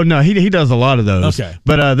 Oh no, he does a lot of those. Okay,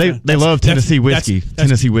 but they love Tennessee whiskey.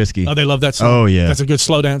 Tennessee whiskey. Oh, they love that song. Oh yeah, that's a good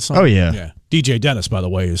slow dance song. Oh yeah. DJ Dennis, by the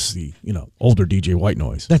way, is the older DJ White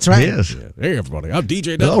Noise. That's right. Yes. Yeah. Hey everybody, I'm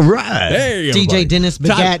DJ Dennis. All right. Hey DJ Dennis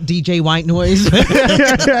begat DJ White Noise.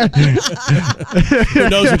 Who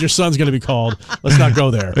knows what your son's going to be called? Let's not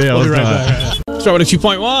go there. Yeah, we'll be right back. Start with a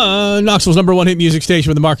 2.1, Knoxville's #1 hit music station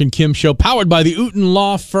with the Marc and Kim Show, powered by the Uten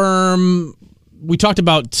Law Firm. We talked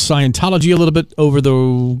about Scientology a little bit on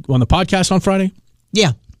the podcast on Friday.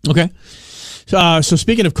 Yeah. Okay. So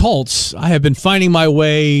speaking of cults, I have been finding my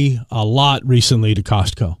way a lot recently to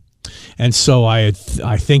Costco, and so I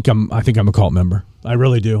think I'm a cult member. I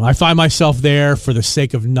really do. I find myself there for the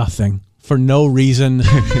sake of nothing, for no reason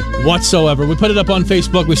whatsoever. We put it up on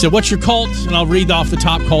Facebook. We said, "What's your cult?" And I'll read off the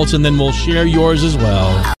top cults, and then we'll share yours as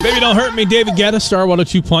well. Baby, don't hurt me, David Guetta, Star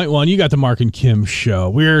 102.1. You got the Marc and Kim Show.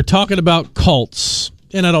 We're talking about cults.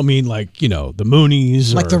 And I don't mean like, the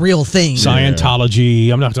Moonies. Like the real thing. Scientology.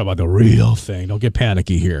 Yeah. I'm not talking about the real thing. Don't get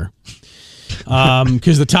panicky here.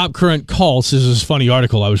 Because the top current cults is this funny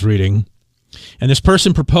article I was reading. And this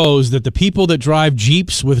person proposed that the people that drive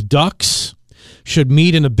Jeeps with ducks should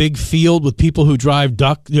meet in a big field with people who drive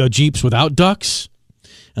Jeeps without ducks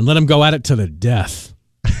and let them go at it to the death.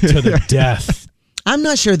 To the death. I'm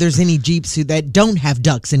not sure there's any Jeeps that don't have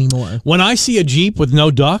ducks anymore. When I see a Jeep with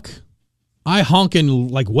no duck, I honk and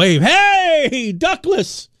wave, "Hey,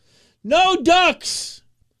 duckless! No ducks!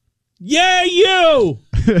 Yeah, you!"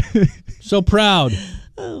 So proud.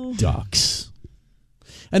 Ducks.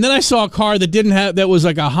 And then I saw a car that was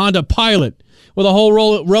like a Honda Pilot with a whole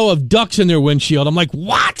row of ducks in their windshield. I'm like,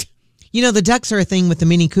 what? The ducks are a thing with the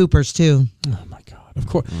Mini Coopers, too. Oh, my God.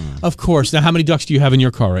 Of course. Now, how many ducks do you have in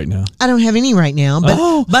your car right now? I don't have any right now,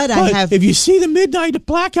 but I have. If you see the midnight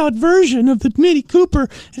blackout version of the Mini Cooper,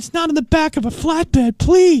 it's not in the back of a flatbed,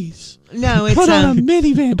 please. No, it's put on a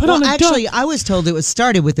minivan. Put on a actually, duck. I was told it was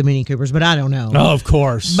started with the Mini Coopers, but I don't know. Oh, of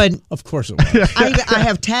course. But of course it was. I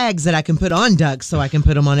have tags that I can put on ducks, so I can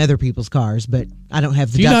put them on other people's cars, but I don't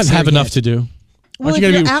have the. Do you ducks not have enough yet. to do? Well, if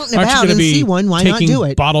you're out and about and see one, why not do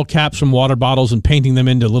it? Bottle caps from water bottles and painting them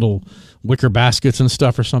into little wicker baskets and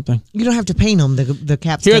stuff or something? You don't have to paint them. The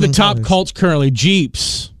caps. Here are the top cults currently: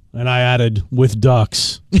 Jeeps, and I added with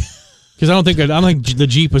ducks because I don't think the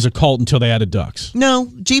Jeep was a cult until they added ducks. No,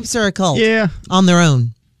 Jeeps are a cult. Yeah, on their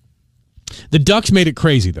own. The ducks made it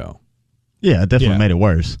crazy though. Yeah, it definitely made it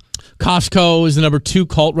worse. Costco is the #2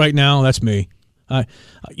 cult right now. That's me.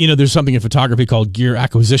 There's something in photography called gear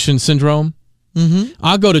acquisition syndrome. Mm-hmm.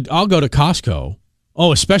 I'll go to Costco.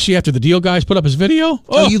 Oh, especially after the deal guys put up his video.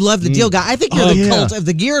 Oh, you love the deal guy. I think you're the cult of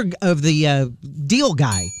the gear of the deal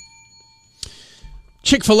guy.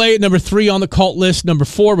 Chick-fil-A at #3 on the cult list.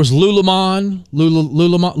 #4 was Lululemon.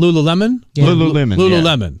 Lululemon. Yeah. Lululemon.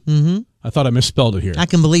 Lululemon. Yeah. Mm-hmm. I thought I misspelled it here. I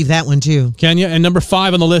can believe that one too. Can you? And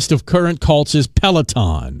 #5 on the list of current cults is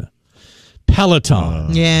Peloton.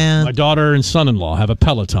 Peloton. Yeah. My daughter and son-in-law have a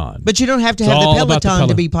Peloton. But you don't have to It's have all the about the Peloton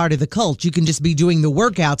to be part of the cult. You can just be doing the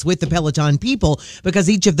workouts with the Peloton people because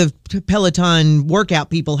each of the Peloton workout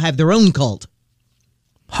people have their own cult.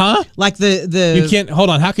 Huh? Like the You can't, hold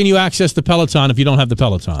on, how can you access the Peloton if you don't have the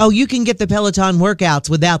Peloton? Oh, you can get the Peloton workouts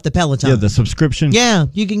without the Peloton. Yeah, the subscription. Yeah,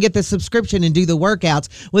 you can get the subscription and do the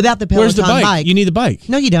workouts without the Peloton Where's the bike? You need the bike.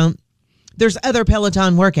 No, you don't. There's other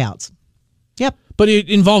Peloton workouts. Yep. But it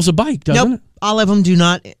involves a bike, doesn't Nope. it? All of them do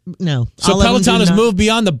not. No. So All of them Peloton do has not. moved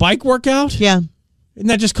beyond the bike workout? Yeah. Isn't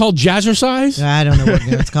that just called jazzercise? I don't know what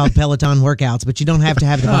it's called, Peloton workouts, but you don't have to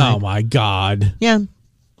have the bike. Oh, my God. Yeah.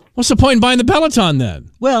 What's the point in buying the Peloton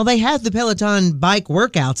then? Well, they have the Peloton bike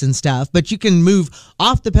workouts and stuff, but you can move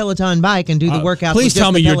off the Peloton bike and do the workouts. Please with just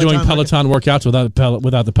tell me the you're doing Peloton Peloton workouts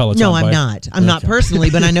without the Peloton No, bike. I'm not. I'm not personally,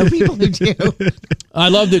 but I know people who do. I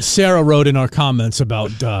love that Sarah wrote in our comments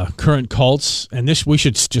about current cults, and we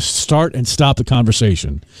should just start and stop the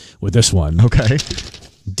conversation with this one. Okay.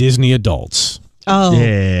 Disney adults. Oh,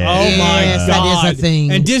 Yeah. Oh my Yes, God. that is a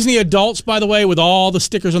thing. And Disney adults, by the way, with all the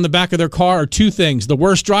stickers on the back of their car are two things. The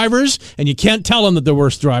worst drivers, and you can't tell them that they're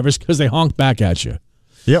worst drivers because they honk back at you.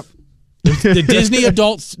 Yep. The Disney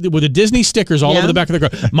adults with the Disney stickers all over the back of their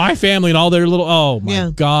car. My family and all their little, oh my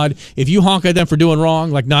God. If you honk at them for doing wrong,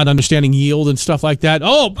 like not understanding yield and stuff like that,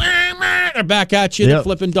 they're back at you. They're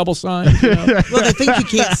flipping double signs. You know? Well, they think you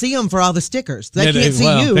can't see them for all the stickers. They can't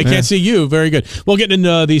see you. They can't see you. Very good. We'll get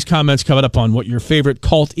into these comments coming up on what your favorite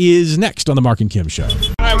cult is next on the Marc and Kim Show. All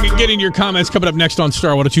right, we can get into your comments coming up next on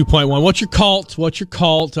Star 102.1. What's your cult? What's your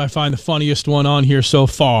cult? I find the funniest one on here so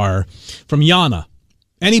far from Yana.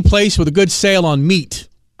 Any place with a good sale on meat.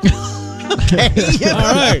 Okay.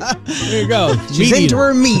 All right. There you go. She's into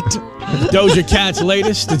her meat. Doja Cat's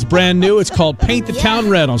latest. It's brand new. It's called Paint the Town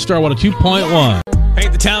Red on Star 102.1.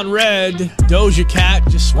 Paint the Town Red. Doja Cat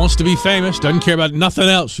just wants to be famous. Doesn't care about nothing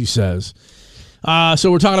else, she says.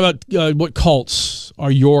 So we're talking about what cults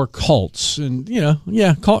are your cults. And,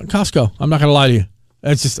 Costco. I'm not going to lie to you.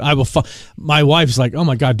 It's just, my wife's like, oh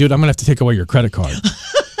my God, dude, I'm going to have to take away your credit card.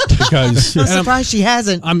 Because I'm surprised she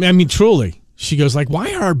hasn't. I mean, truly. She goes like,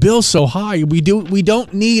 why are our bills so high? We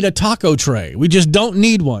don't need a taco tray. We just don't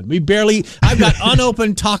need one. I've got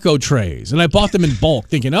unopened taco trays, and I bought them in bulk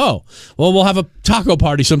thinking, oh, well, we'll have a taco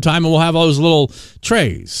party sometime and we'll have all those little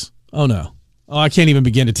trays. Oh, no. Oh, I can't even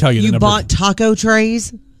begin to tell you the number. You bought taco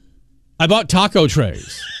trays? I bought taco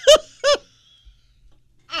trays.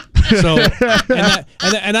 So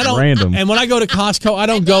and I don't. Random. And when I go to Costco, I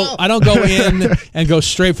don't go in and go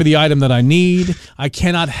straight for the item that I need. I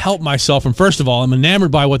cannot help myself. And first of all, I'm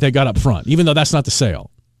enamored by what they got up front, even though that's not the sale.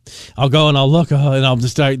 I'll go and I'll look and I'll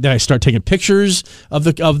just then I start taking pictures of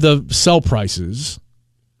the sell prices.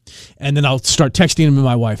 And then I'll start texting him to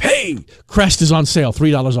my wife, hey, Crest is on sale,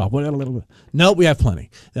 $3 off. Nope, we have plenty.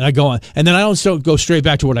 Then I go on. And then I don't go straight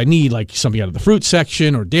back to what I need, like something out of the fruit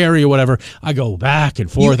section or dairy or whatever. I go back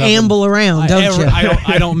and forth. You amble around, don't you?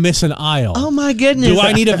 I don't miss an aisle. Oh, my goodness. Do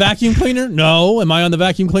I need a vacuum cleaner? No. Am I on the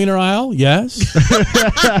vacuum cleaner aisle? Yes.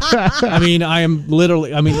 I mean, I am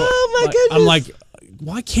literally, oh, my goodness. I'm like,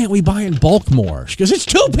 why can't we buy in bulk more? She goes, it's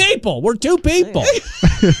two people. We're two people.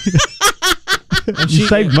 And you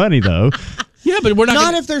save money, though. Yeah, but we're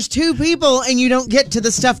not if there's two people and you don't get to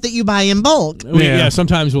the stuff that you buy in bulk. Yeah,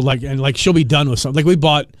 sometimes we'll she'll be done with something. Like we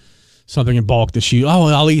bought something in bulk that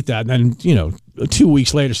I'll eat that. And then, 2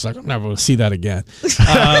 weeks later, she's like, I'm never going to see that again.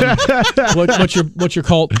 What's your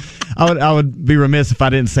cult? I would be remiss if I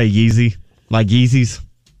didn't say Yeezy, like Yeezys.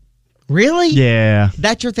 Really? Yeah.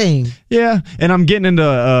 That's your thing? Yeah, and I'm getting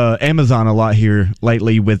into Amazon a lot here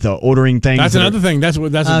lately with ordering things. That's another thing. That's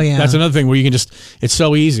another thing where you can just, it's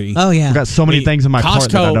so easy. Oh, yeah. I've got so many things in my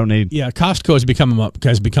cart that I don't need. Yeah, Costco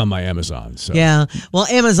has become my Amazon. So. Yeah. Well,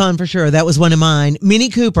 Amazon for sure. That was one of mine. Mini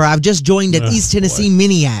Cooper. I've just joined an East Tennessee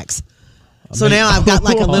Miniacs. So now I've got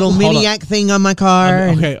like a little Miniac thing on my car.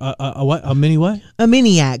 A what? A mini what? A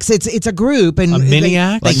Miniacs. It's a group. And a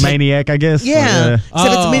Miniac? Like Maniac, I guess? Yeah. So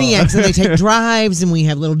it's Miniacs, and they take drives, and we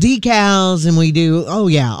have little decals, and we do, all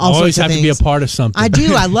sorts of things. Always have to be a part of something. I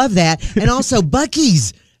do. I love that. And also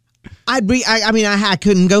Buc-ee's. I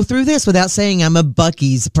couldn't go through this without saying I'm a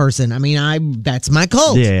Buc-ee's person. That's my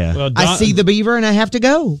cult. Yeah. Well, I see the beaver, and I have to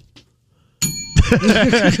go.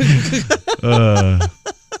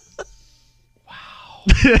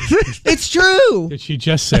 It's true. Did she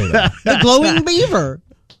just say that? The glowing beaver.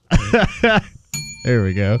 There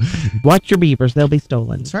we go. Watch your beavers. They'll be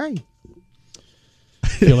stolen. That's right. I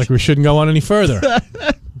feel like we shouldn't go on any further.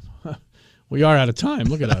 We are out of time.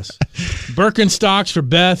 Look at us. Birkenstocks for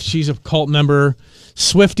Beth. She's a cult member.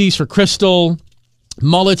 Swifties for Crystal.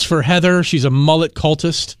 Mullets for Heather. She's a mullet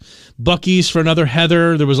cultist. Bucky's for another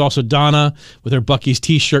Heather. There was also Donna with her Bucky's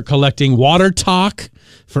t-shirt collecting. Water Talk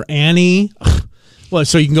for Annie. Well,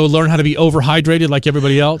 so you can go learn how to be overhydrated like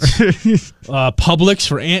everybody else. Publix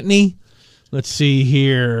for Anthony. Let's see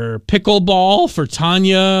here. Pickleball for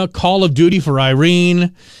Tanya. Call of Duty for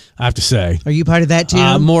Irene. I have to say. Are you part of that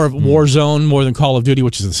too? More of Warzone more than Call of Duty,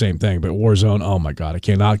 which is the same thing. But Warzone, oh my God, I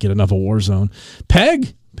cannot get enough of Warzone.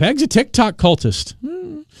 Peg's a TikTok cultist.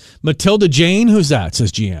 Matilda Jane, who's that?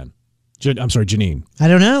 Says Jeanne. I'm sorry, Janine. I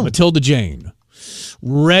don't know. Matilda Jane.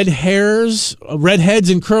 Redheads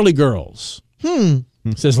and curly girls.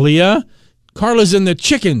 Says Leah. Carla's in the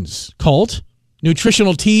chickens cult.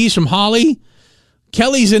 Nutritional teas from Holly.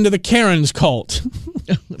 Kelly's into the Karen's cult.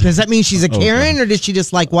 Does that mean she's a Karen, or does she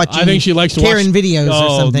just like watching? I think she likes to Karen watch videos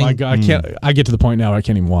or something. Oh my God, I get to the point now where I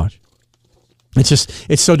can't even watch.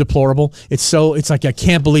 It's so deplorable. It's like I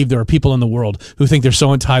can't believe there are people in the world who think they're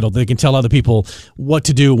so entitled they can tell other people what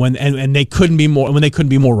to do and they couldn't be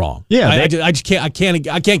more wrong. Yeah, I just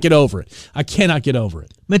can't get over it. I cannot get over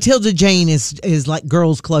it. Matilda Jane is like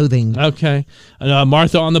girls' clothing. Okay,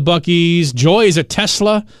 Martha on the Buckies. Joy is a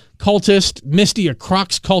Tesla cultist. Misty a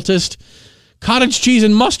Crocs cultist. Cottage cheese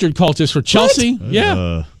and mustard cultist for Chelsea. What?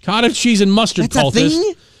 Yeah, cottage cheese and mustard That's cultist. A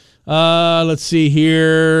thing? Let's see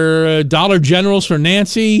here. Dollar Generals for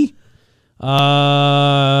Nancy.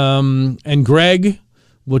 And Greg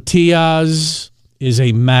Watiaz is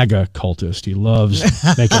a MAGA cultist. He loves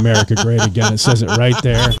Make America Great Again. It says it right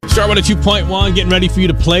there. Start with a 2.1. Getting ready for you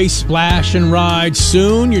to play Splash and Ride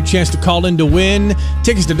soon. Your chance to call in to win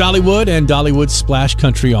tickets to Dollywood and Dollywood Splash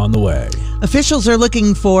Country on the way. Officials are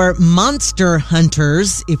looking for monster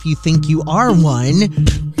hunters. If you think you are one,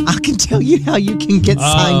 I can tell you how you can get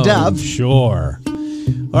signed up. Sure.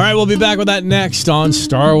 All right, we'll be back with that next on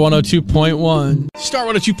Star 102.1. Star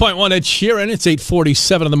 102.1 Ed Sheeran. It's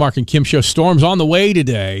 8:47 on the Marc and Kim Show. Storm's on the way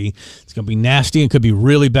today. It's going to be nasty and could be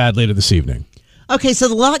really bad later this evening. Okay, so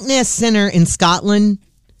the Loch Ness Center in Scotland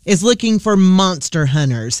is looking for monster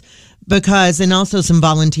hunters and also some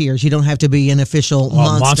volunteers. You don't have to be an official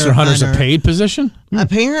monster hunter's hunter. A paid position?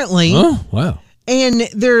 Apparently. Oh, wow. And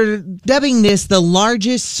they're dubbing this the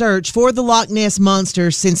largest search for the Loch Ness Monster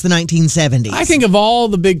since the 1970s. I think of all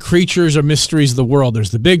the big creatures or mysteries of the world, there's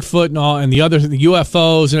the Bigfoot and all, and the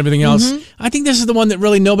UFOs and everything else. Mm-hmm. I think this is the one that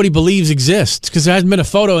really nobody believes exists because there hasn't been a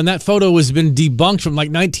photo, and that photo has been debunked from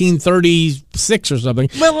like 1936 or something.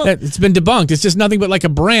 Well, it's been debunked. It's just nothing but like a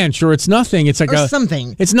branch, or it's nothing. It's like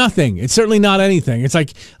something. It's nothing. It's certainly not anything. It's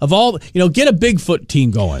like of all, get a Bigfoot team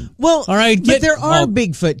going. Well, all right, but there are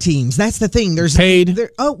Bigfoot teams. That's the thing. There's paid.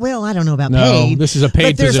 I don't know about No, paid. this is a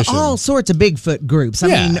paid position. But there's all sorts of Bigfoot groups. I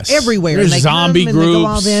mean, everywhere. There's and zombie groups. And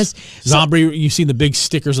all this. You've seen the big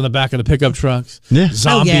stickers on the back of the pickup trucks. Yeah.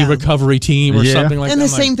 Zombie recovery team or something like that. And the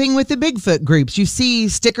same thing with the Bigfoot groups. You see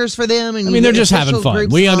stickers for them. And they're just having fun.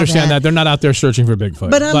 We understand that. They're not out there searching for Bigfoot.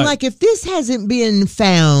 But I'm like, if this hasn't been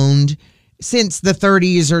found since the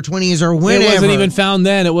 30s or 20s or whenever. It wasn't even found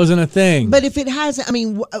then. It wasn't a thing. But if it hasn't,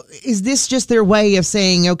 is this just their way of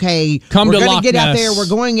saying, okay, we're going to get out there, we're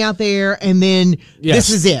going out there, and then this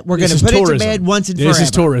is it. We're going to put it to bed once and forever. This is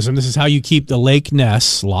tourism. This is how you keep the Loch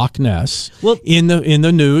Ness, in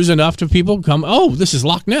the news enough to people come, oh, this is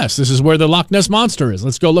Loch Ness. This is where the Loch Ness Monster is.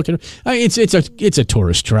 Let's go look at it. It's a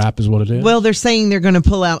tourist trap is what it is. Well, they're saying they're going to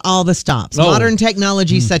pull out all the stops. Modern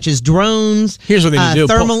technology such as drones. Here's what they need to do.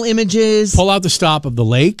 Thermal images. Pull out the stop of the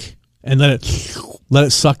lake and let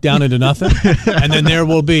it suck down into nothing, and then there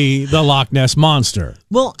will be the Loch Ness Monster.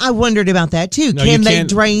 Well, I wondered about that too. Can they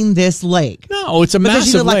drain this lake? No, it's a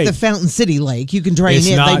massive lake. Like the Fountain City Lake, you can drain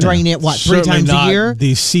it. They drain it 3 times a year?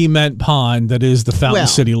 The cement pond that is the Fountain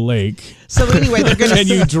City Lake. So anyway, they're going to. Can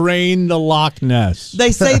you drain the Loch Ness?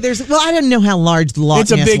 They say there's. Well, I didn't know how large the Loch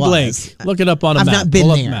Ness was. It's a big lake. Look it up on a map. I've not been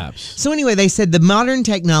there. Maps. So anyway, they said the modern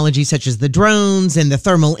technology, such as the drones and the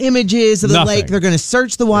thermal images of the lake, they're going to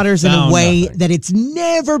search the waters in a way that it's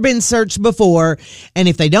never been searched before. And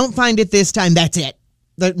if they don't find it this time, that's it.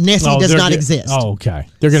 The Nessie does not exist. Oh, okay.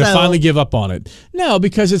 They're going to finally give up on it. No,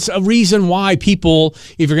 because it's a reason why people,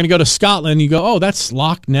 if you're going to go to Scotland, you go, oh, that's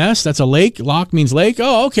Loch Ness. That's a lake. Loch means lake.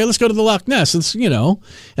 Oh, okay, let's go to the Loch Ness. It's, and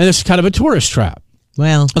it's kind of a tourist trap.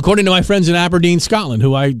 Well, according to my friends in Aberdeen, Scotland,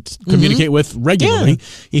 who I communicate with regularly,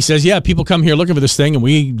 he says, people come here looking for this thing, and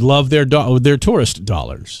we love their tourist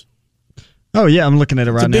dollars. Oh yeah, I'm looking at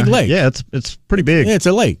it right now. It's a big lake. Yeah, it's pretty big. Yeah, it's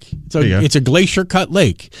a lake. It's a glacier cut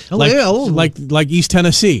lake. Like East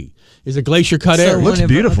Tennessee is a glacier cut area. It looks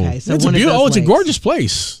beautiful. Okay, so it's a gorgeous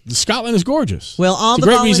place. Scotland is gorgeous. Well, it's a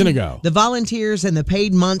great reason to go. The volunteers and the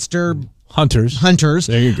paid monster Hunters.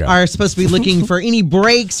 There you go. Are supposed to be looking for any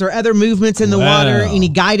breaks or other movements in the water. Any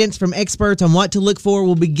guidance from experts on what to look for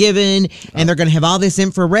will be given, and they're going to have all this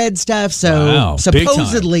infrared stuff. So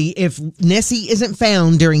supposedly, if Nessie isn't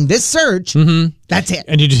found during this search, that's it.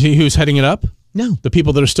 And did you see who's heading it up? No. The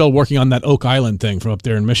people that are still working on that Oak Island thing from up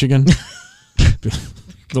there in Michigan.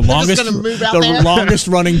 The longest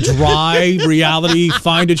running dry reality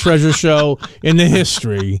find a treasure show in the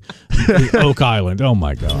history of Oak Island. Oh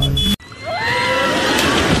my God.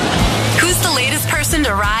 Who's the latest person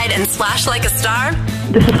to ride and splash like a star?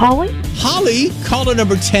 This is Holly. Holly, caller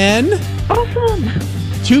number 10. Awesome.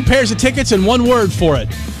 2 pairs of tickets and 1 word for it.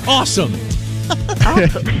 Awesome.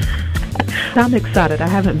 Awesome. I'm excited. I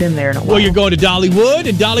haven't been there in a while. Well, you're going to Dollywood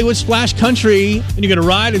and Dollywood Splash Country, and you're going to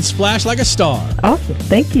ride and splash like a star. Awesome.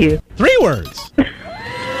 Thank you. 3 words.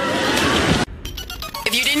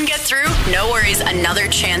 If you didn't get through, no worries. Another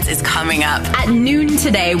chance is coming up at noon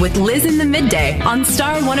today with Liz in the Midday on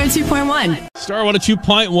Star 102.1. Star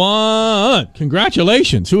 102.1.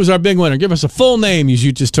 Congratulations. Who was our big winner? Give us a full name.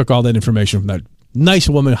 You just took all that information from that nice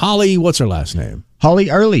woman. Holly, what's her last name? Holly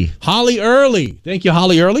Early. Holly Early. Thank you,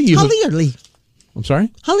 Holly Early. Holly Early. I'm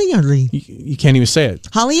sorry? Holly Early. You can't even say it.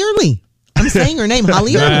 Holly Early. I'm saying her name,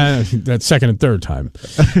 Holly Early. That's second and third time.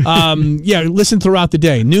 Yeah, listen throughout the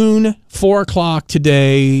day. Noon, 4 o'clock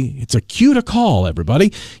today. It's a cue to call,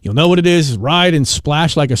 everybody. You'll know what it is. Ride and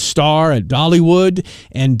splash like a star at Dollywood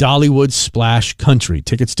and Dollywood Splash Country.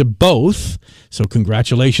 Tickets to both. So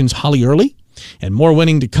congratulations, Holly Early. And more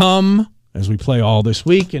winning to come as we play all this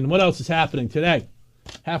week. And what else is happening today?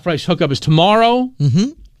 Half price hookup is tomorrow.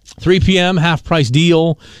 3 p.m. half price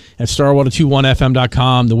deal at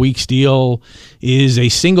star1021fm.com. The week's deal is a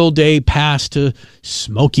single day pass to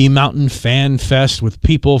Smoky Mountain Fan Fest with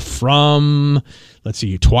people from, let's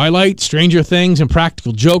see, Twilight, Stranger Things, and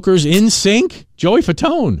Practical Jokers, In Sync, Joey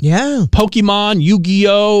Fatone. Yeah. Pokemon,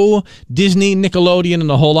 Yu-Gi-Oh!, Disney, Nickelodeon,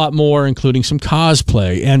 and a whole lot more, including some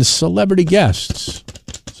cosplay and celebrity guests.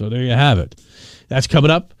 So there you have it. That's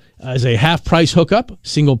coming up as a half-price hookup,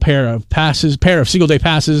 pair of single-day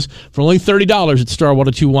passes for only $30 at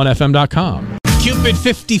star1021fm.com. Cupid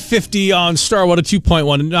 50-50 on Star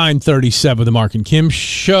 102.1 at 9:37, the Marc Kim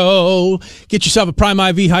Show. Get yourself a Prime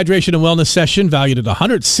IV hydration and wellness session valued at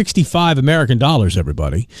 $165 American dollars,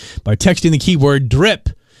 everybody, by texting the keyword DRIP.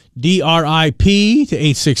 D-R-I-P to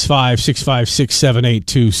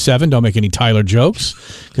 865-656-7827. Don't make any Tyler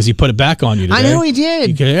jokes because he put it back on you today. I know he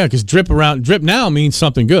did. Yeah, because drip now means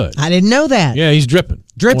something good. I didn't know that. Yeah, he's dripping.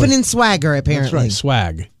 Dripping in swagger, apparently. That's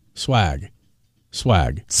right. Swag.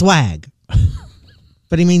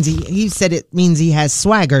 But he said it means he has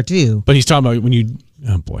swagger, too. But he's talking about when you,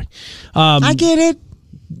 oh boy. I get it.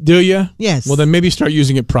 Do you? Yes. Well, then maybe start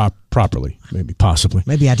using it properly. Maybe, possibly.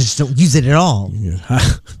 Maybe I just don't use it at all. Yeah.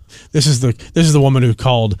 This is the woman who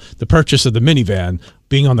called the purchase of the minivan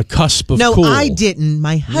being on the cusp of cool. No, I didn't.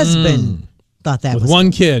 My husband thought that with was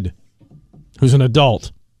one kid who's an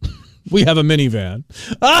adult. We have a minivan.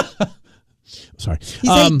 Sorry. He's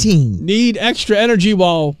 18. Need extra energy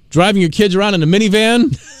while driving your kids around in a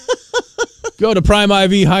minivan? Go to Prime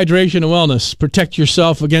IV Hydration and Wellness. Protect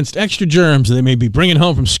yourself against extra germs they may be bringing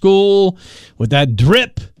home from school with that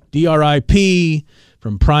DRIP, D-R-I-P,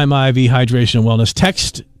 from Prime IV Hydration and Wellness.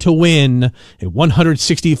 Text to win a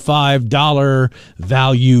 $165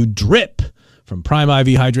 value DRIP from Prime IV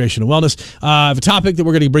Hydration and Wellness. I have a topic that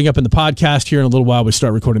we're going to bring up in the podcast here in a little while. We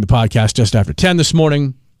start recording the podcast just after 10 this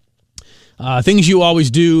morning. Things you always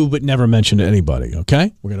do but never mention to anybody,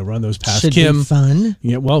 okay? We're going to run those past Kim. Kim. Be fun.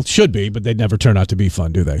 Yeah, well, it should be, but they never turn out to be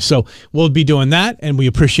fun, do they? So we'll be doing that, and we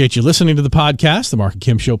appreciate you listening to the podcast. The Marc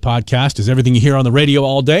Kim Show podcast is everything you hear on the radio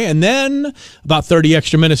all day, and then about 30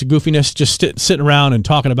 extra minutes of goofiness just sitting around and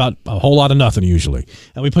talking about a whole lot of nothing usually.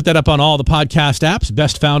 And we put that up on all the podcast apps,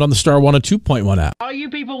 best found on the Star 102.1 app. All you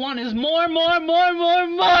people want is more.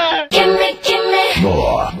 Gimme.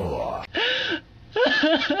 More.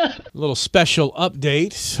 A little special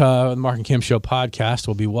update. The Marc Kim Show podcast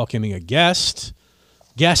will be welcoming a guests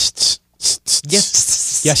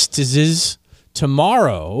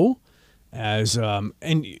tomorrow as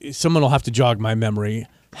and someone will have to jog my memory.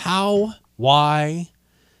 Why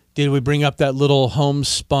did we bring up that little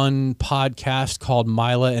homespun podcast called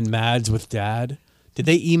Mila and Mads with Dad? Did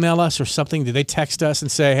they email us or something? Did they text us and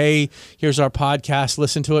say, hey, here's our podcast,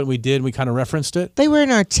 listen to it? We did. We kind of referenced it. They were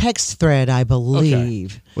in our text thread, I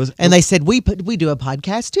believe. Okay. They said, we do a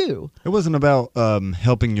podcast too. It wasn't about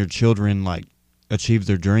helping your children, like, achieve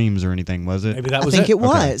their dreams or anything, was it? Maybe that was I think it Okay.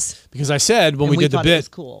 was. Because I said when we did the thought it was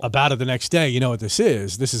bit cool. about it the next day, you know what this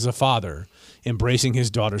is? This is a father embracing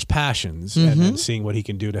his daughter's passions and then seeing what he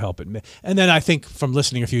can do to help it. And then I think from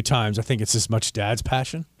listening a few times, I think it's as much Dad's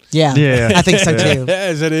passion. Yeah, I think so too.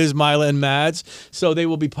 As it is Mila and Mads. So they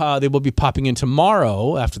will be popping in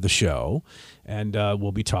tomorrow after the show, and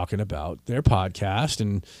we'll be talking about their podcast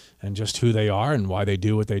and just who they are and why they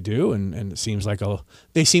do what they do. And it seems like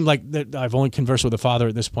they seem like I've only conversed with the father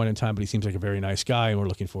at this point in time, but he seems like a very nice guy, and we're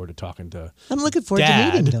looking forward to talking to. I'm looking forward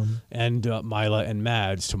Dad to meeting them. And Mila and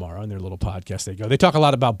Mads tomorrow in their little podcast. They talk a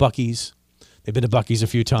lot about Buc-ee's. They've been to Buc-ee's a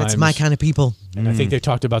few times. That's my kind of people. And I think they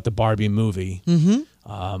talked about the Barbie movie.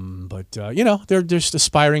 But they're just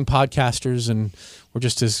aspiring podcasters, and we're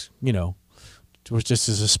just as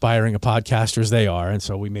aspiring a podcaster as they are. And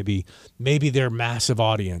so we maybe their massive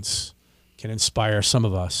audience can inspire some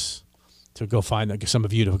of us to go find some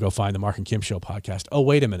of you to go find the Marc and Kim Show podcast. Oh,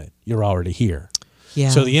 wait a minute, you're already here. Yeah.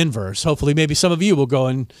 So the inverse. Hopefully, maybe some of you will go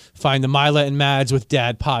and find the Mila and Mads with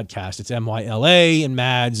Dad podcast. It's MYLA and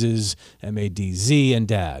Mads is MADZ and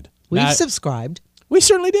Dad. We've subscribed. We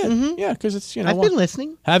certainly did. Yeah, because it's I've been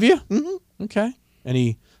listening. Have you? Mm-hmm. Okay.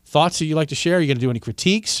 Any thoughts that you'd like to share? Are you going to do any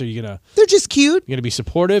critiques? Are you going to? They're just cute. You're going to be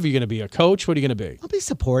supportive? Are you going to be a coach? What are you going to be? I'll be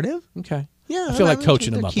supportive. Okay. Yeah, I feel like I'm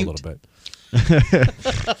coaching they're them up cute. a little bit.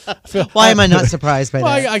 Why am I not surprised by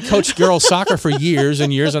that? I coached girls soccer for years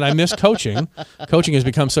and years, and I miss coaching. Coaching has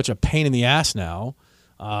become such a pain in the ass now,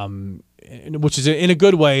 which is in a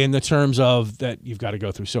good way in the terms of that you've got to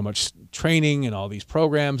go through so much training and all these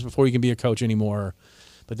programs before you can be a coach anymore.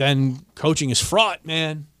 But then coaching is fraught,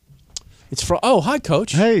 man. It's fraught. Oh, hi,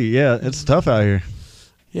 Coach. Hey, yeah, it's tough out here.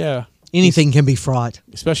 Yeah. Anything can be fraught.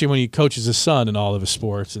 Especially when he coaches his son in all of his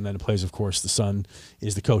sports, and then plays, of course, the son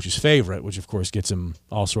is the coach's favorite, which, of course, gets him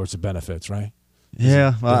all sorts of benefits, right?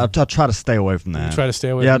 Yeah, I try to stay away from that. You try to stay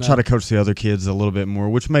away Yeah, from I try that? to coach the other kids a little bit more,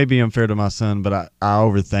 which may be unfair to my son, but I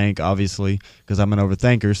overthink, obviously, because I'm an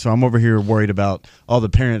overthinker. So I'm over here worried about all the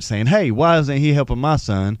parents saying, hey, why isn't he helping my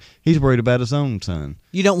son? He's worried about his own son.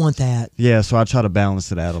 You don't want that. Yeah, so I try to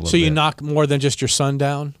balance it out a little bit. So you knock more than just your son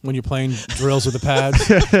down when you're playing drills with the pads?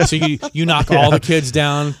 So you knock all the kids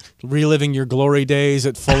down, reliving your glory days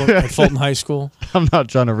at Fulton High School? I'm not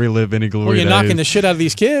trying to relive any glory Well, you're days. knocking the shit out of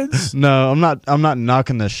these kids. No, I'm not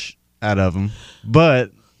knocking the out of them.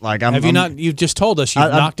 But like I'm. Have you not? You've just told us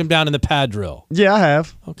you've knocked him down in the pad drill. Yeah, I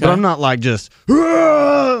have. Okay. But I'm not like just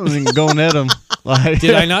and going at him. Like,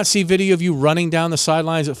 Did I not see video of you running down the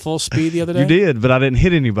sidelines at full speed the other day? You did, but I didn't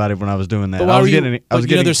hit anybody when I was doing that. But why I was were you, getting. but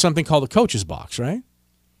you know, there's something called the coach's box, right?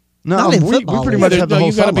 No, Not in we football, pretty is much it? have the No, whole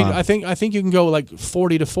you've gotta be. sideline. I think you can go like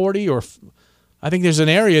 40 to 40, or I think there's an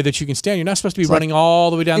area that you can stand. You're not supposed to be running all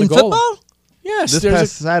the way down In the goal. football? Yes, This there's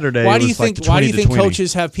past Saturday, Why it do you was like think? Why do you 20 to think 20.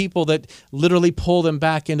 coaches have people that literally pull them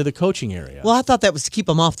back into the coaching area? Well, I thought that was to keep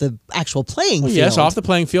them off the actual playing field. Yes, off the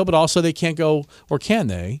playing field, but also they can't go, or can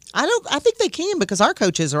they? I think they can because our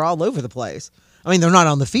coaches are all over the place. I mean, they're not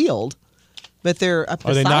on the field, but they're up.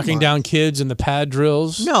 Are they knocking sidelines. down kids in the pad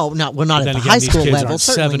drills? No, not But at then the again, high these school kids level. aren't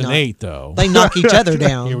Certainly 7 and not. 8, though. They knock each other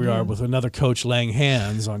down. Here we are with another coach laying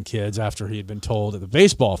hands on kids after he had been told at the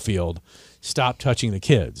baseball field, "Stop touching the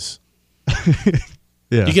kids." Yeah.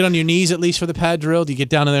 Do you get on your knees at least for the pad drill? Do you get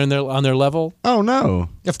down in there on their level? Oh no!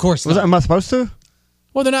 Of course Was not. am I supposed to?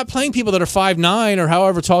 Well, they're not playing people that are 5'9" or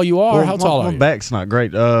however tall you are. Well, How tall my are you? back's not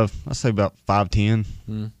great. I say about 5'10".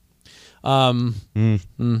 But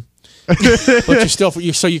you're still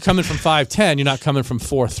so you're coming from 5'10". You're not coming from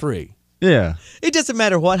 4'3". Yeah. It doesn't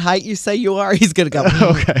matter what height you say you are. He's going to go.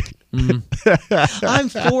 Okay. I'm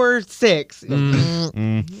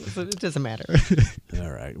 4'6". So it doesn't matter.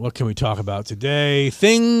 All right. What can we talk about today?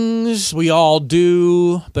 Things we all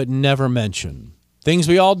do but never mention. Things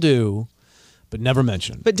we all do but never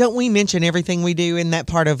mention. But don't we mention everything we do in that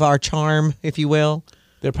part of our charm, if you will?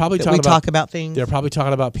 They're probably That talking we talk about things. They're probably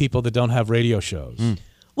talking about people that don't have radio shows.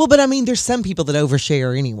 Well, but I mean, there's some people that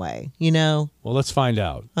overshare anyway, you know? Well, let's find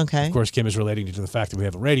out. Okay. Of course, Kim is relating to the fact that we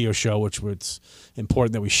have a radio show, which it's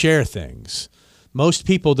important that we share things. Most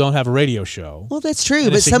people don't have a radio show. Well, that's true.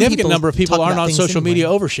 And But a some significant people number of people talk aren't about on things social media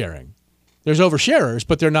anyway. oversharing. There's oversharers,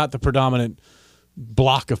 but they're not the predominant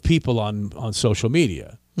block of people on social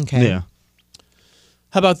media. Okay. Yeah.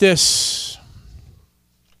 How about this?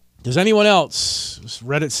 Does anyone else, this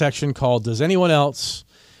Reddit section called Does Anyone Else,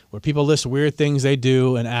 where people list weird things they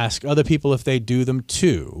do and ask other people if they do them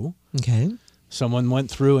too. Okay. Someone went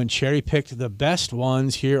through and cherry-picked the best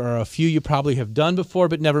ones. Here are a few you probably have done before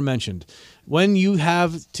but never mentioned. When you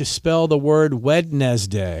have to spell the word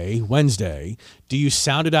Wednesday, do you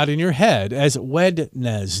sound it out in your head as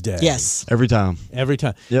Wednesday? Yes. Every time. Every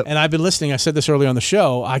time. Yep. And I've been listening. I said this earlier on the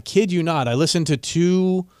show. I kid you not. I listened to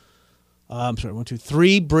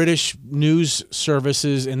three British news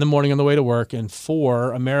services in the morning on the way to work and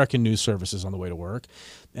 4 American news services on the way to work.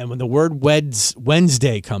 And when the word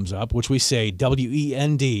Wednesday comes up, which we say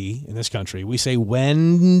W-E-N-D in this country, we say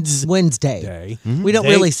Wednesday. Mm-hmm. We don't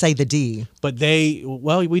really say the D. But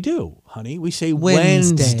we do, honey. We say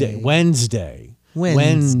Wednesday.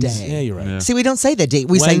 Yeah, you're right. Yeah. See, we don't say the D.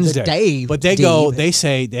 We say the day. But they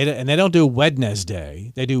say, and they don't do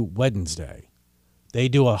Wednesday. They do Wednesday. They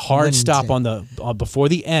do a hard stop on the before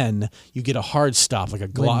the N. You get a hard stop, like a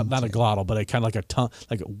not a glottal, but kind of like a tongue,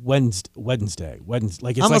 like a Wednesday. Like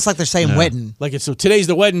it's almost like they're saying wedding. Like it's so today's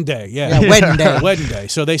the wedding day. Yeah, wedding day. Wedding day.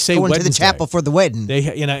 So they say going Wednesday. to the chapel for the wedding.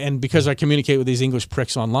 And because I communicate with these English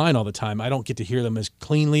pricks online all the time, I don't get to hear them as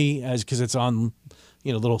cleanly as because it's on,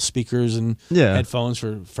 little speakers and headphones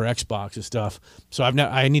for Xbox and stuff. So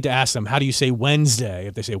I need to ask them, how do you say Wednesday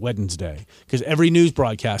if they say Wednesday? Because every news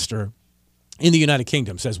broadcaster in the United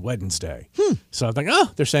Kingdom says Wednesday. So I'm like,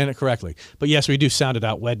 they're saying it correctly. But yes, we do sound it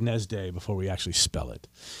out Wednesday before we actually spell it.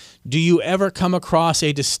 Do you ever come across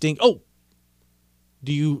a distinct...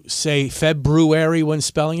 do you say February when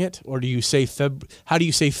spelling it? Or do you say how do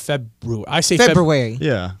you say February? I say February.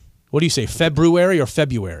 Yeah. What do you say, February or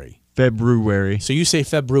February? February. So you say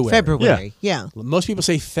February. February, yeah. Most people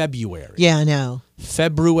say February. Yeah, I know.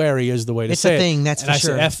 February is the way to say it. It's a thing, that's for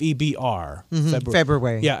sure. And I say F-E-B-R.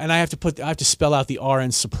 February. Yeah, and I have to spell out the R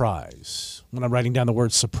in surprise when I'm writing down the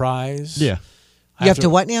word surprise. Yeah. You have to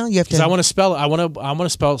what now? You have to. Because I want to spell. I want to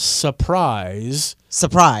spell surprise.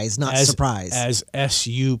 Surprise, not surprise. As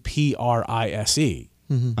S-U-P-R-I-S-E.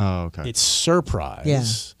 Mm-hmm. Oh, okay. It's surprise. Yeah.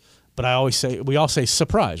 But we all say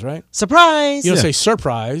surprise, right? Surprise. You don't say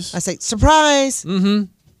surprise. I say surprise. Mm-hmm.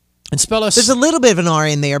 And spell us. There's a little bit of an R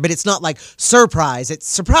in there, but it's not like surprise. It's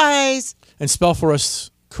surprise. And spell for us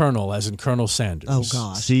Colonel, as in Colonel Sanders. Oh,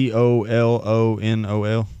 gosh.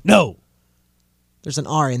 C-O-L-O-N-O-L. No. There's an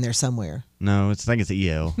R in there somewhere. No, I think it's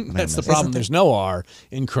E-L. That's the problem. There's no R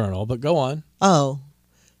in Colonel, but go on. Oh.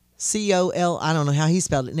 C-O-L, I don't know how he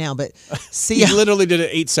spelled it now, but He literally did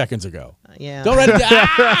it 8 seconds ago. Yeah. Don't write it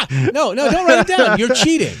down. No, don't write it down. You're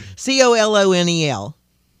cheating. C-O-L-O-N-E-L.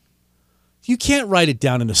 You can't write it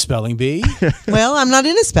down in a spelling bee. Well, I'm not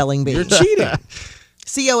in a spelling bee. You're cheating.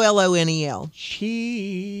 C-O-L-O-N-E-L.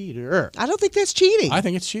 Cheater. I don't think that's cheating. I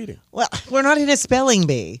think it's cheating. Well, we're not in a spelling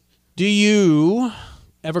bee. Do you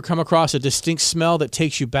ever come across a distinct smell that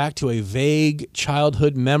takes you back to a vague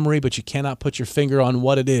childhood memory, but you cannot put your finger on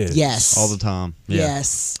what it is? Yes. All the time. Yeah.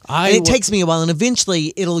 Yes. And it takes me a while, and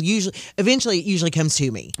eventually it usually comes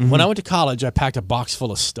to me. Mm-hmm. When I went to college, I packed a box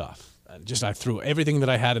full of stuff. I threw everything that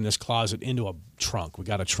I had in this closet into a trunk. We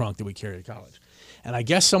got a trunk that we carried to college. And I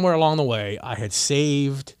guess somewhere along the way, I had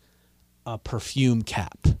saved a perfume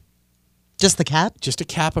cap. Just the cap? Just a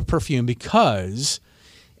cap of perfume because...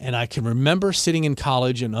 And I can remember sitting in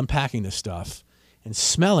college and unpacking this stuff and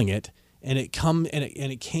smelling it, and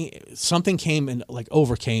something came and like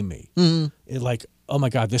overcame me. Mm-hmm. It like, oh my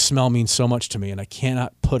God, this smell means so much to me, and I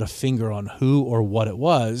cannot put a finger on who or what it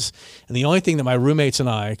was. And the only thing that my roommates and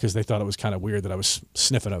I, because they thought it was kind of weird that I was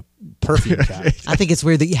sniffing a perfume cap. I think it's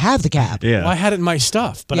weird that you have the cap. Yeah. Well, I had it in my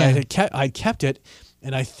stuff, but I'd kept it.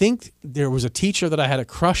 And I think there was a teacher that I had a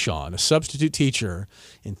crush on, a substitute teacher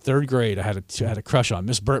in 3rd grade. I had a crush on.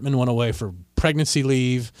 Miss Burtman went away for pregnancy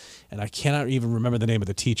leave, and I cannot even remember the name of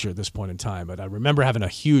the teacher at this point in time. But I remember having a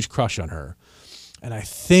huge crush on her. And I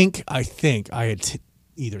think I had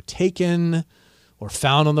either taken or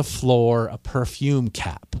found on the floor a perfume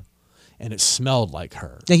cap, and it smelled like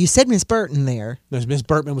her. Now, you said Miss Burton there. Miss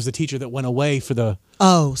Burtman was the teacher that went away for the...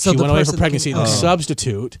 Oh, so she went away for pregnancy. The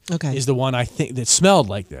substitute okay. is the one I think that smelled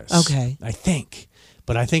like this. Okay. I think.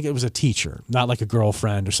 But I think it was a teacher, not like a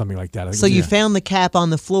girlfriend or something like that. So you found the cap on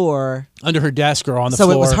the floor. Under her desk or on the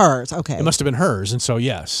floor. So it was hers. Okay. It must have been hers. And so,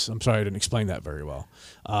 yes. I'm sorry I didn't explain that very well.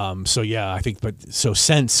 So, yeah, I think, so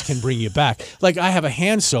scents can bring you back. Like I have a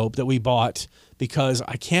hand soap that we bought because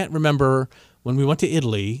I can't remember when we went to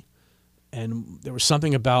Italy and there was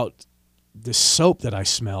something about this soap that I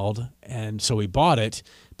smelled, and so we bought it,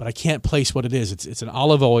 but I can't place what it is. It's an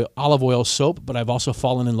olive oil soap, but I've also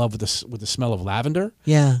fallen in love with the smell of lavender.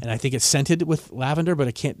 Yeah. And I think it's scented with lavender, but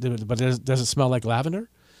it doesn't smell like lavender.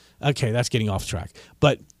 Okay, that's getting off track.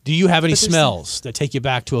 But Do you have any smells that take you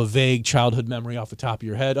back to a vague childhood memory off the top of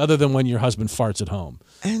your head, other than when your husband farts at home?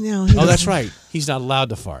 I know. Oh, that's right. He's not allowed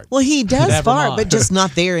to fart. Well, he does Never fart, mind. but just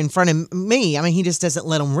not there in front of me. I mean, he just doesn't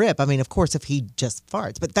let them rip. I mean, of course, if he just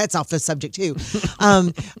farts, but that's off the subject too.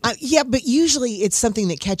 Yeah, but usually it's something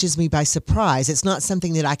that catches me by surprise. It's not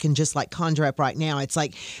something that I can just like conjure up right now. It's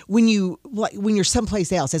like when you're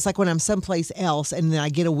someplace else. It's like when I'm someplace else and then I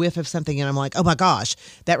get a whiff of something and I'm like, oh my gosh,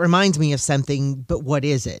 that reminds me of something. But what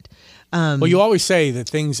is it? Well, you always say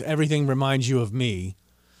that everything reminds you of me.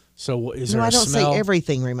 So is there a smell? I don't say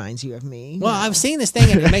everything reminds you of me. Well, I've seen this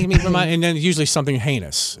thing and it makes me remind, and then usually something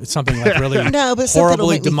heinous. It's something like really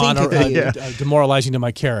horribly demoralizing to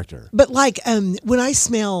my character. But like when I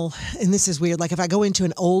smell, and this is weird, like if I go into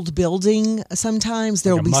an old building, sometimes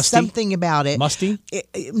there will be something about it. Musty?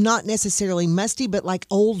 Not necessarily musty, but like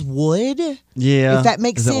old wood. Yeah. If that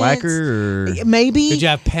makes sense. Is it lacquer or? Maybe. Did you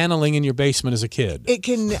have paneling in your basement as a kid? It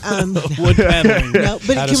can. Wood paneling. No,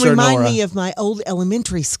 but it can remind me of my old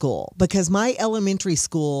elementary school because my elementary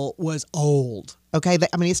school was old. Okay,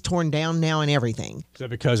 I mean it's torn down now and everything. Is that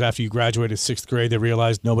because after you graduated 6th grade, they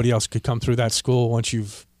realized nobody else could come through that school when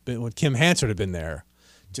Kim Hansard had been there?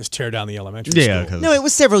 Just tear down the elementary school. No, it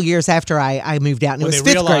was several years after I moved out, and it was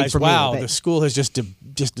 5th grade for me. Wow, the school has just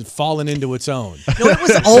fallen into its own. No, it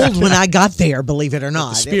was old when I got there, believe it or not.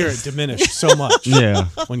 The spirit diminished so much. Yeah.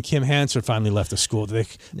 When Kim Hansard finally left the school, they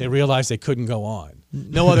realized they couldn't go on.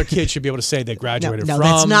 No other kid should be able to say they graduated from. No,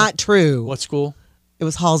 that's not true. What school? It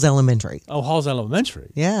was Halls Elementary. Oh, Halls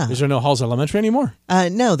Elementary. Yeah. Is there no Halls Elementary anymore?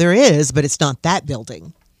 No, there is, but it's not that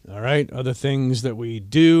building. All right. Other things that we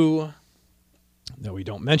do that we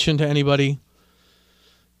don't mention to anybody.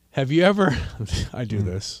 Have you ever, I do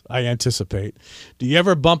this, I anticipate. Do you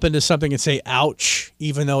ever bump into something and say, ouch,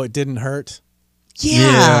 even though it didn't hurt?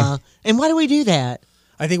 Yeah. And why do we do that?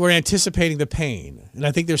 I think we're anticipating the pain. And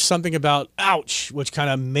I think there's something about ouch, which kind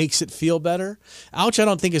of makes it feel better. Ouch, I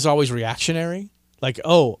don't think is always reactionary. Like,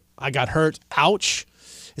 oh, I got hurt. Ouch.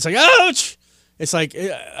 It's like, ouch. It's like,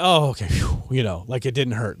 oh, okay. Whew, like it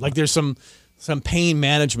didn't hurt. Like there's some pain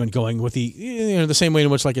management going with the same way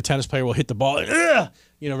in which like a tennis player will hit the ball,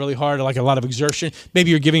 really hard, like a lot of exertion.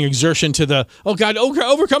 Maybe you're giving exertion to the, oh God,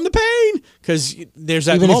 overcome the pain. Because there's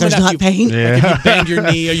that Even moment if there's not pain. Like if you bend your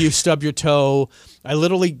knee or you stub your toe, I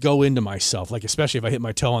literally go into myself, like especially if I hit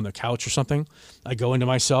my toe on the couch or something, I go into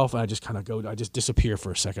myself and I just kind of I just disappear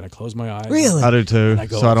for a second. I close my eyes. Really? I do too, I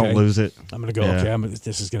go, so I don't lose it. I'm going to go,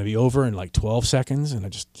 this is going to be over in like 12 seconds and I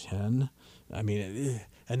just 10. I mean,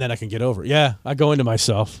 and then I can get over it. Yeah, I go into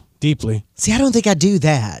myself deeply. See, I don't think I do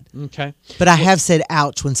that. Okay. But I have said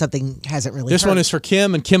ouch when something hasn't really This hurt. one is for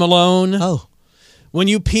Kim and Kim alone. Oh. When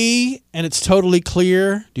you pee and it's totally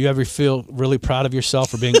clear, do you ever feel really proud of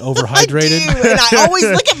yourself for being overhydrated? I do, and I always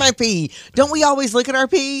look at my pee. Don't we always look at our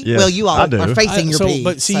pee? Yes, well, you all I do. are facing your pee.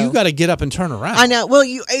 But see, you got to get up and turn around. I know. Well,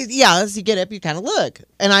 as you get up, you kind of look.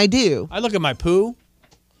 And I do. I look at my poo.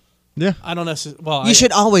 Yeah. I don't necessarily. Well, you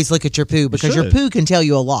should always look at your poo because your poo can tell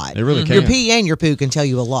you a lot. It really can. Your pee and your poo can tell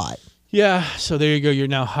you a lot. Yeah. So there you go. You're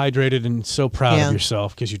now hydrated and so proud of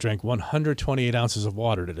yourself because you drank 128 ounces of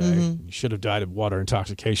water today. Mm-hmm. You should have died of water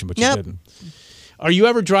intoxication, but you didn't. Are you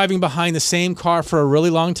ever driving behind the same car for a really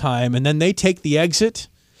long time and then they take the exit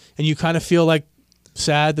and you kind of feel like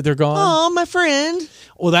sad that they're gone? Oh, my friend.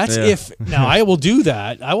 Well, that's if. Now, I will do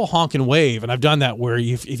that. I will honk and wave. And I've done that where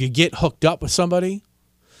if you get hooked up with somebody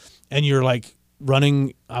and you're like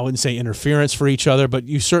running, I wouldn't say interference for each other, but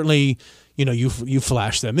you certainly, you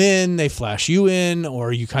flash them in, they flash you in,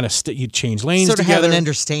 or you kind of you change lanes sort of together. have an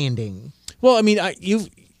understanding. Well, I mean,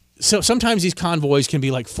 so sometimes these convoys can be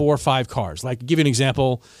like 4 or 5 cars. Like, give you an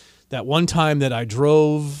example, that one time that I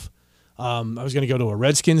drove, I was going to go to a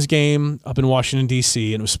Redskins game up in Washington,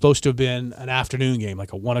 D.C., and it was supposed to have been an afternoon game,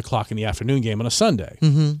 like a 1 o'clock in the afternoon game on a Sunday.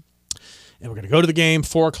 Mm-hmm. And we're going to go to the game,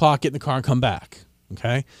 4 o'clock, get in the car and come back.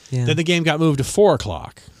 Okay? Yeah. Then the game got moved to 4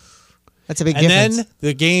 o'clock. That's a big difference. And then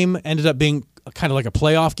the game ended up being kind of like a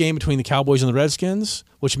playoff game between the Cowboys and the Redskins,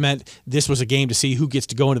 which meant this was a game to see who gets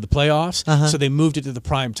to go into the playoffs. Uh-huh. So they moved it to the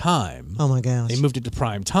prime time. Oh, my gosh. They moved it to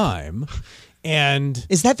prime time. And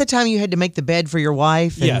is that the time you had to make the bed for your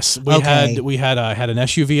wife? Yes, I had an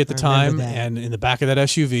SUV at the time, and in the back of that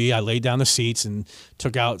SUV, I laid down the seats and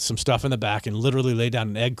took out some stuff in the back, and literally laid down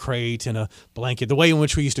an egg crate and a blanket, the way in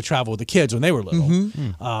which we used to travel with the kids when they were little.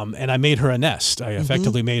 Mm-hmm. And I made her a nest. I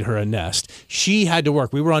effectively made her a nest. She had to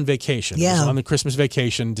work. We were on vacation. Yeah. It was on the Christmas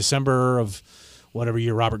vacation, December of whatever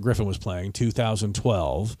year Robert Griffin was playing,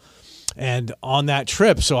 2012. And on that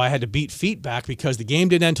trip, so I had to beat feet back because the game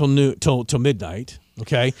didn't end till midnight.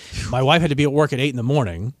 Okay, my wife had to be at work at 8 in the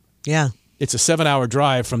morning. Yeah, it's a 7-hour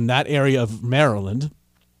drive from that area of Maryland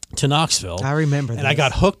to Knoxville. I remember And I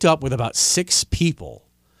got hooked up with about 6 people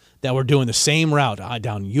that were doing the same route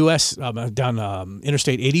down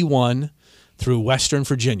Interstate 81 through Western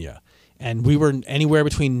Virginia. And we were anywhere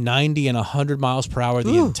between 90 and 100 miles per hour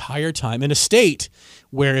the entire time in a state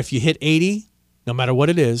where if you hit 80, no matter what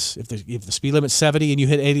it is, if the speed limit's 70 and you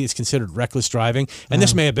hit 80, it's considered reckless driving. And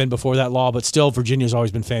this may have been before that law, but still, Virginia's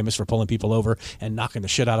always been famous for pulling people over and knocking the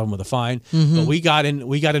shit out of them with a fine. But we got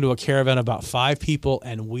into a caravan of about 5 people,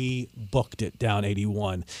 and we booked it down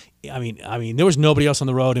 81. I mean, there was nobody else on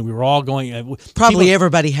the road, and we were all going. Probably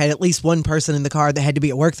everybody had at least one person in the car that had to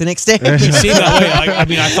be at work the next day. It seemed that way.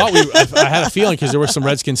 I had a feeling because there were some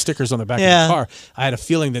Redskin stickers on the back of the car. I had a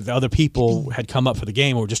feeling that the other people had come up for the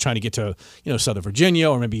game or were just trying to get to Southern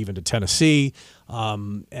Virginia or maybe even to Tennessee.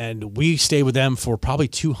 And we stayed with them for probably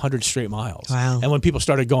 200 straight miles. Wow. And when people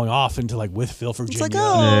started going off into like Wytheville, Virginia,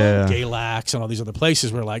 Galax, and all these other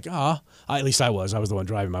places, we're like, at least I was the one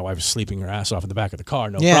driving. My wife was sleeping her ass off in the back of the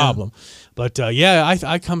car, no problem. But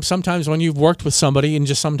I come sometimes when you've worked with somebody and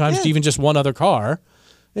just sometimes even just one other car,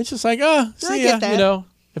 it's just like, see ya,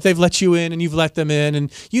 if they've let you in and you've let them in,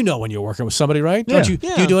 and when you're working with somebody, right? Yeah. Do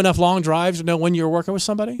you do enough long drives to know when you're working with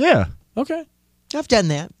somebody? Yeah. Okay. I've done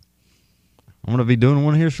that. I'm going to be doing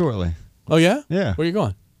one here shortly. Oh, yeah? Yeah. Where are you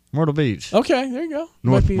going? Myrtle Beach. Okay, there you go.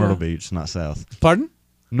 North Myrtle Beach, not south. Pardon?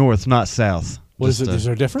 North, not south. What is it? Is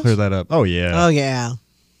there a difference? Clear that up. Oh, yeah. Oh, yeah.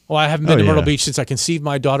 Well, I haven't been to Myrtle Beach since I conceived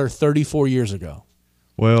my daughter 34 years ago.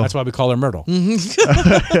 Well, that's why we call her Myrtle.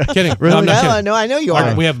 Kidding. Really? No, I'm not kidding. No, I know you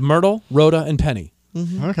are. We have Myrtle, Rhoda, and Penny.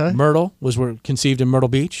 Okay. Myrtle was conceived in Myrtle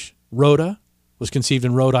Beach. Rhoda was conceived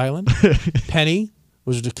in Rhode Island. Penny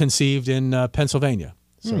was conceived in Pennsylvania.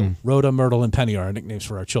 So Rhoda, Myrtle, and Penny are our nicknames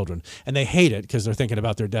for our children. And they hate it because they're thinking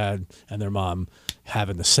about their dad and their mom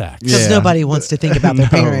having the sex. Because nobody wants to think about their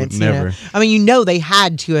parents. Never. I mean, they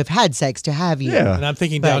had to have had sex to have you. Yeah. And I'm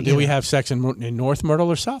thinking now, do we have sex in North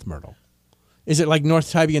Myrtle or South Myrtle? Is it like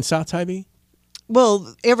North Tybee and South Tybee?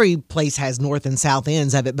 Well, every place has north and south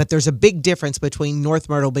ends of it, but there's a big difference between North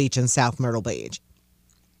Myrtle Beach and South Myrtle Beach.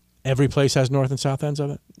 Every place has north and south ends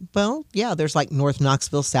of it? Well, yeah, there's like North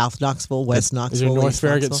Knoxville, South Knoxville, West Knoxville. Is there North East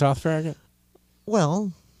Farragut, Knoxville. South Farragut?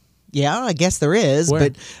 Well, yeah, I guess there is.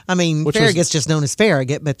 Where? But, I mean, Farragut's just known as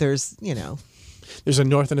Farragut, but there's, There's a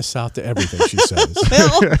north and a south to everything, she says.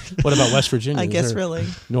 Well, what about West Virginia? I guess really.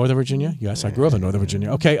 Northern Virginia? Yes, I grew up in Northern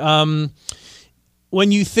Virginia. Okay,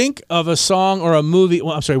 when you think of a song or a movie,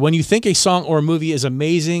 when you think a song or a movie is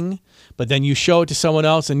amazing, but then you show it to someone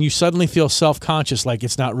else and you suddenly feel self-conscious like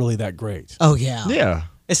it's not really that great. Oh, yeah. Yeah.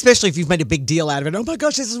 Especially if you've made a big deal out of it. Oh, my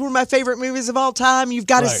gosh, this is one of my favorite movies of all time. You've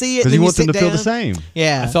got to see it. Because you want them to feel the same.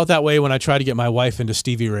 Yeah. I felt that way when I tried to get my wife into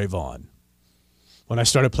Stevie Ray Vaughan. When I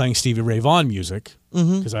started playing Stevie Ray Vaughan music,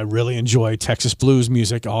 because I really enjoy Texas blues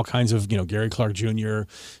music, all kinds of, Gary Clark Jr.,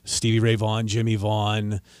 Stevie Ray Vaughan, Jimmy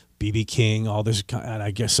Vaughan, B.B. King, all this. And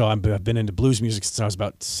I guess so I've been into blues music since I was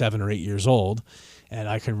about 7 or 8 years old. And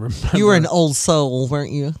I can remember. You were an old soul,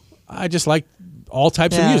 weren't you? I just liked all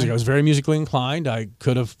types of music. I was very musically inclined. I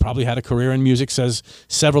could have probably had a career in music, says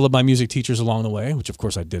several of my music teachers along the way, which of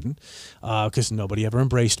course I didn't, because nobody ever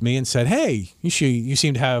embraced me and said, hey, you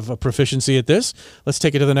seem to have a proficiency at this. Let's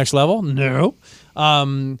take it to the next level. No.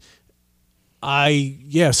 So I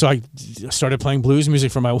started playing blues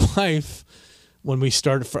music for my wife when we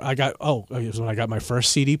started. It was when I got my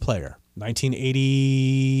first CD player.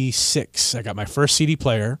 1986, I got my first CD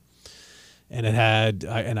player, and it had,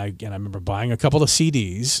 I remember buying a couple of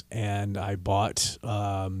CDs, and I bought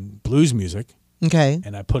blues music. Okay.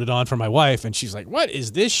 And I put it on for my wife, and she's like, "What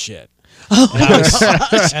is this shit?" Oh,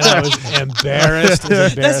 and I was embarrassed.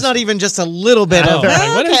 That's not even just a little bit of. Like,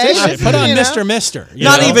 what is this shit? Put on Mr. Mister.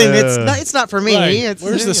 Not even. It's not for me. Right.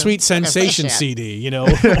 Where's the Sweet Sensation CD?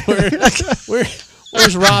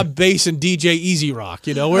 Where's Rob Bass and DJ Easy Rock?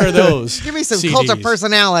 Where are those? Give me some CDs? cult of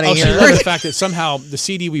personality here. She loved the fact that somehow the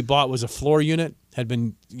CD we bought was a floor unit, had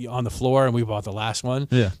been on the floor, and we bought the last one.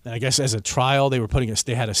 Yeah. And I guess as a trial, they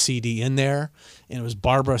had a CD in there, and it was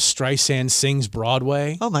Barbara Streisand Sings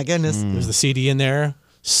Broadway. Oh my goodness. There was the CD in there.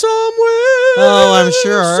 Somewhere. Oh, I'm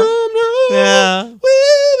sure.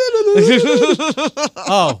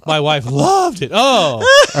 Oh, my wife loved it. Oh,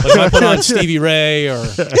 but if I put on Stevie Ray or.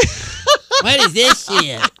 What is this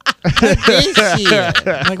shit?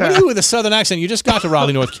 Like, what are you with a southern accent? You just got to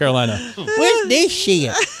Raleigh, North Carolina. Where's this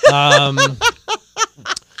shit?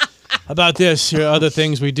 About this, here are other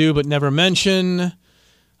things we do but never mention.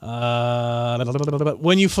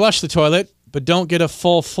 When you flush the toilet, but don't get a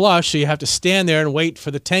full flush, so you have to stand there and wait for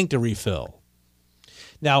the tank to refill.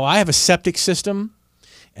 Now, I have a septic system,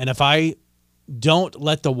 and if I don't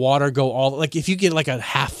let the water go if you get like a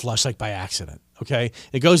half flush, like by accident, Okay,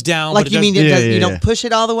 it goes down. Like but you mean you don't push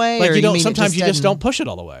it all the way? Like or you don't. mean Sometimes you just doesn't- don't push it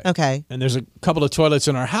all the way. Okay. And there's a couple of toilets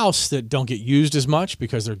in our house that don't get used as much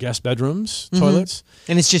because they're guest bedrooms toilets.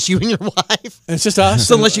 And it's just you and your wife. And it's just us.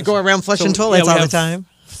 So unless you go around flushing toilets we all the have time.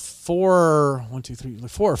 4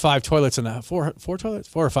 or 5 toilets in the 4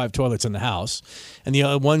 or 5 toilets in the house, and the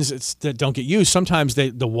other ones that don't get used. Sometimes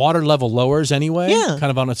the water level lowers anyway, kind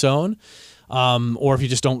of on its own. Or if you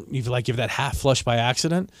just don't, if like give that half flush by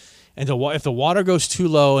accident, and if the water goes too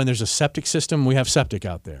low and there's a septic system, we have septic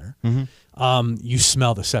out there. You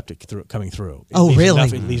smell the septic coming through. Really?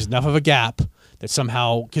 It leaves enough of a gap that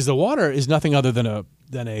somehow, because the water is nothing other than a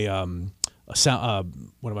sound.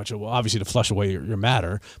 Obviously to flush away your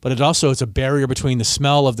matter, but it's a barrier between the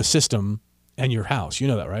smell of the system and your house. You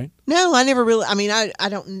know that, right? No, I never really. I mean, I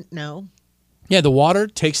don't know. Yeah, the water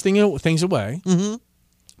takes things away.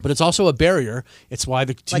 But it's also a barrier. It's why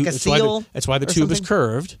the tube, Like a seal it's why the or tube is something?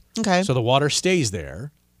 curved. Okay. So the water stays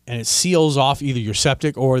there, and it seals off either your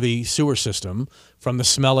septic or the sewer system from the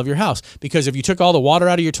smell of your house. Because if you took all the water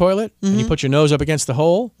out of your toilet and you put your nose up against the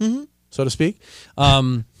hole, so to speak,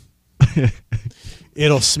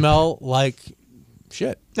 it'll smell like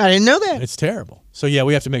shit. I didn't know that. It's terrible. So yeah,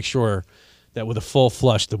 we have to make sure that with a full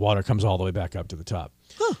flush, the water comes all the way back up to the top.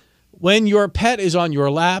 When your pet is on your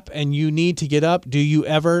lap and you need to get up, do you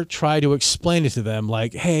ever try to explain it to them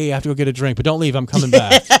like, hey, I have to go get a drink, but don't leave, I'm coming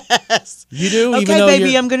back? Yes. You do? Okay, even though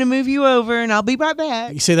baby, I'm going to move you over and I'll be right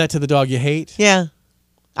back. You say that to the dog you hate? Yeah.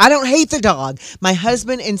 I don't hate the dog. My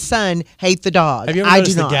husband and son hate the dog. Have you ever I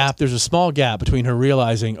noticed do the not. gap? There's a small gap between her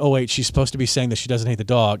realizing, oh, wait, she's supposed to be saying that she doesn't hate the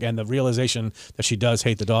dog, and the realization that she does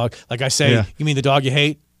hate the dog. Like I say, you mean the dog you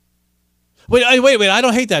hate? Wait, I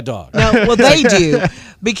don't hate that dog. No, well, they do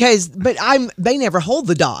but they never hold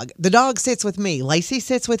the dog. The dog sits with me. Lacey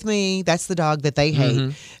sits with me. That's the dog that they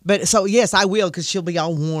hate. But so, yes, I will, because she'll be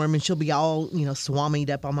all warm and she'll be all, swamied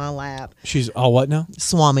up on my lap. She's all what now?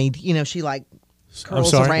 Swamied. She like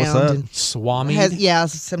curls around. What's that? And Swamied?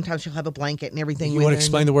 sometimes she'll have a blanket and everything. You with want to her.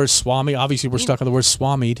 explain the word swami? Obviously, we're stuck on the word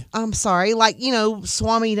swamied. I'm sorry, like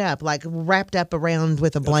swamied up, like wrapped up around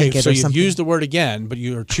with a blanket Okay, so or you've something. used the word again, but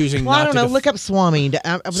you're choosing Well, not I don't to. know. Look up swamied.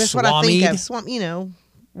 That's what I think of. Swamied?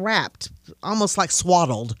 Wrapped, almost like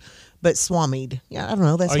swaddled, but swamied. Yeah, I don't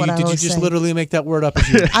know. That's what I Did you always just say. literally make that word up? As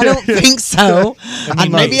you, I don't think so.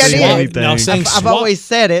 Maybe I did. Now, saying I've always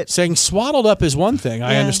said it. Saying swaddled up is one thing.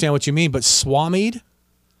 I Yeah. understand what you mean, but swamied?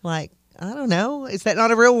 Like, I don't know. Is that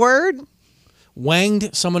not a real word?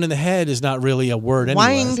 Wanged someone in the head is not really a word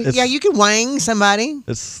anyway. Wanged. Yeah, you can wang somebody.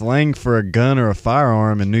 It's slang for a gun or a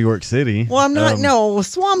firearm in New York City. Well, I'm not. No,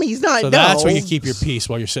 Swami's not. So no. that's where you keep your peace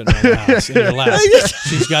while you're sitting around the house in your lap.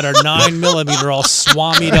 She's got her 9mm all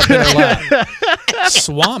swamied up in her lap.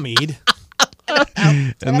 Swamied?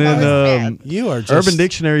 And then you are just... Urban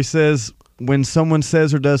Dictionary says when someone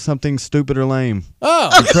says or does something stupid or lame. Oh.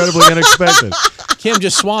 Incredibly unexpected. Kim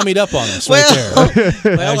just swamied up on us right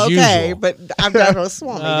there. Well, As okay, usual. but I've got a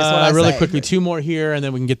Swami. Is what I really say. quickly, 2 more here, and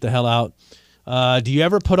then we can get the hell out. Do you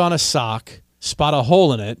ever put on a sock, spot a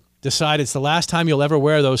hole in it, decide it's the last time you'll ever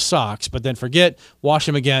wear those socks, but then forget, wash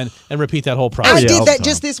them again, and repeat that whole process? I did that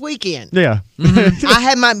just this weekend. Yeah. I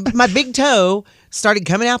had my big toe started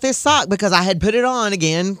coming out this sock because I had put it on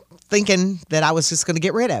again, thinking that I was just going to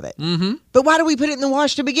get rid of it. Mm-hmm. But why do we put it in the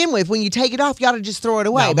wash to begin with? When you take it off, you ought to just throw it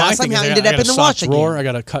away. Now, but I my thing somehow is ended up in the wash drawer. again. I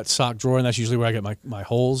got a cut sock drawer, and that's usually where I get my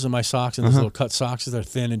holes in my socks, and those little cut socks. They're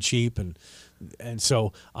thin and cheap, and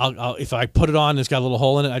so I'll if I put it on and it's got a little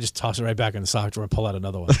hole in it, I just toss it right back in the sock drawer and pull out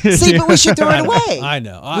another one. See, but we should throw it away. I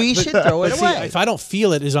know. We should throw it but see, away. if I don't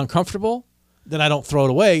feel it is uncomfortable, then I don't throw it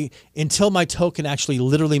away until my toe can actually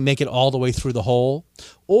literally make it all the way through the hole,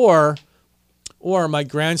 or my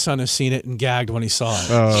grandson has seen it and gagged when he saw it.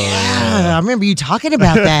 Yeah, I remember you talking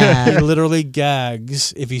about that. He literally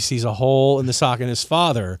gags if he sees a hole in the sock, and his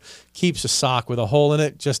father keeps a sock with a hole in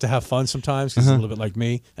it just to have fun sometimes, because he's a little bit like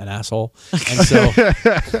me, an asshole.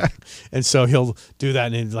 And so he'll do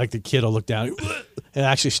that, and like the kid will look down and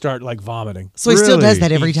actually start like vomiting. So he still does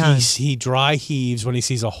that every time. He dry heaves when he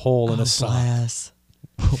sees a hole in a sock. Bless.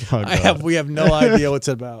 We have no idea what's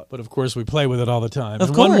about, but of course we play with it all the time. Of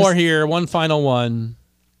And one course. more here, one final one.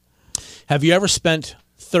 Have you ever spent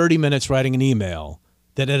 30 minutes writing an email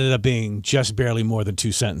that ended up being just barely more than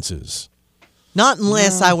 2 sentences? Not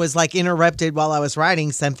unless I was like interrupted while I was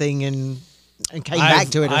writing something and came back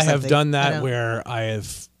to it or I something. have done that know. where I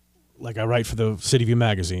write for the City View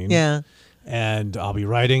magazine. Yeah. And I'll be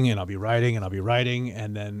writing, and I'll be writing, and I'll be writing,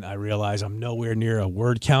 and then I realize I'm nowhere near a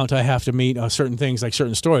word count I have to meet. Certain things, like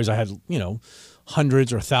certain stories, I had,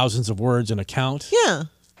 hundreds or thousands of words in a count. Yeah.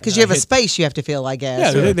 Because you have a space you have to fill, I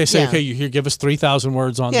guess. Yeah, they say, okay, you give us 3,000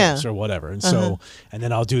 words on this or whatever, and so and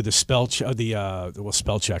then I'll do the spell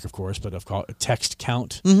check, of course, but I've called a text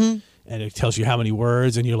count, and it tells you how many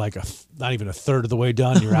words, and you're like not even a third of the way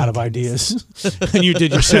done, you're out of ideas, and you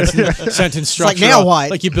did your sentence structure. Like now what?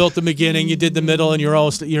 Like you built the beginning, you did the middle, and you're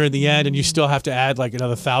in the end, and you still have to add like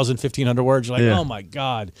another 1,000, 1,500 words. You're like, oh my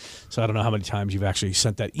god! So I don't know how many times you've actually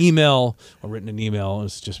sent that email or written an email.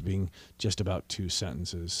 It's just about 2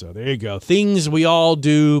 sentences. So there you go. Things we all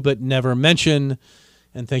do but never mention.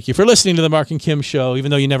 And thank you for listening to the Marc and Kim Show,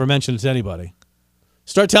 even though you never mentioned it to anybody.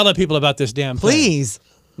 Start telling people about this damn thing. Please.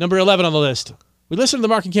 Number 11 on the list. We listen to the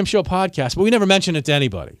Marc and Kim Show podcast, but we never mention it to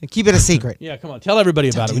anybody. Keep it a secret. Yeah, come on. Tell everybody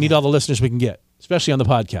about it. We need all the listeners we can get, especially on the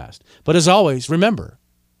podcast. But as always, remember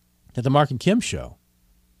that the Marc and Kim Show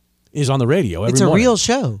is on the radio every morning. It's a real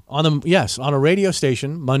show. On a radio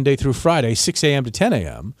station, Monday through Friday, 6 a.m. to 10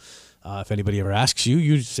 a.m. If anybody ever asks you,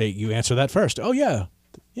 you answer that first. Oh, yeah,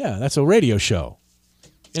 that's a radio show.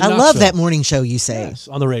 I love that morning show you say. Yes,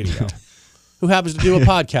 on the radio. Who happens to do a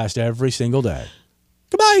podcast every single day.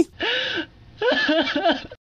 Goodbye.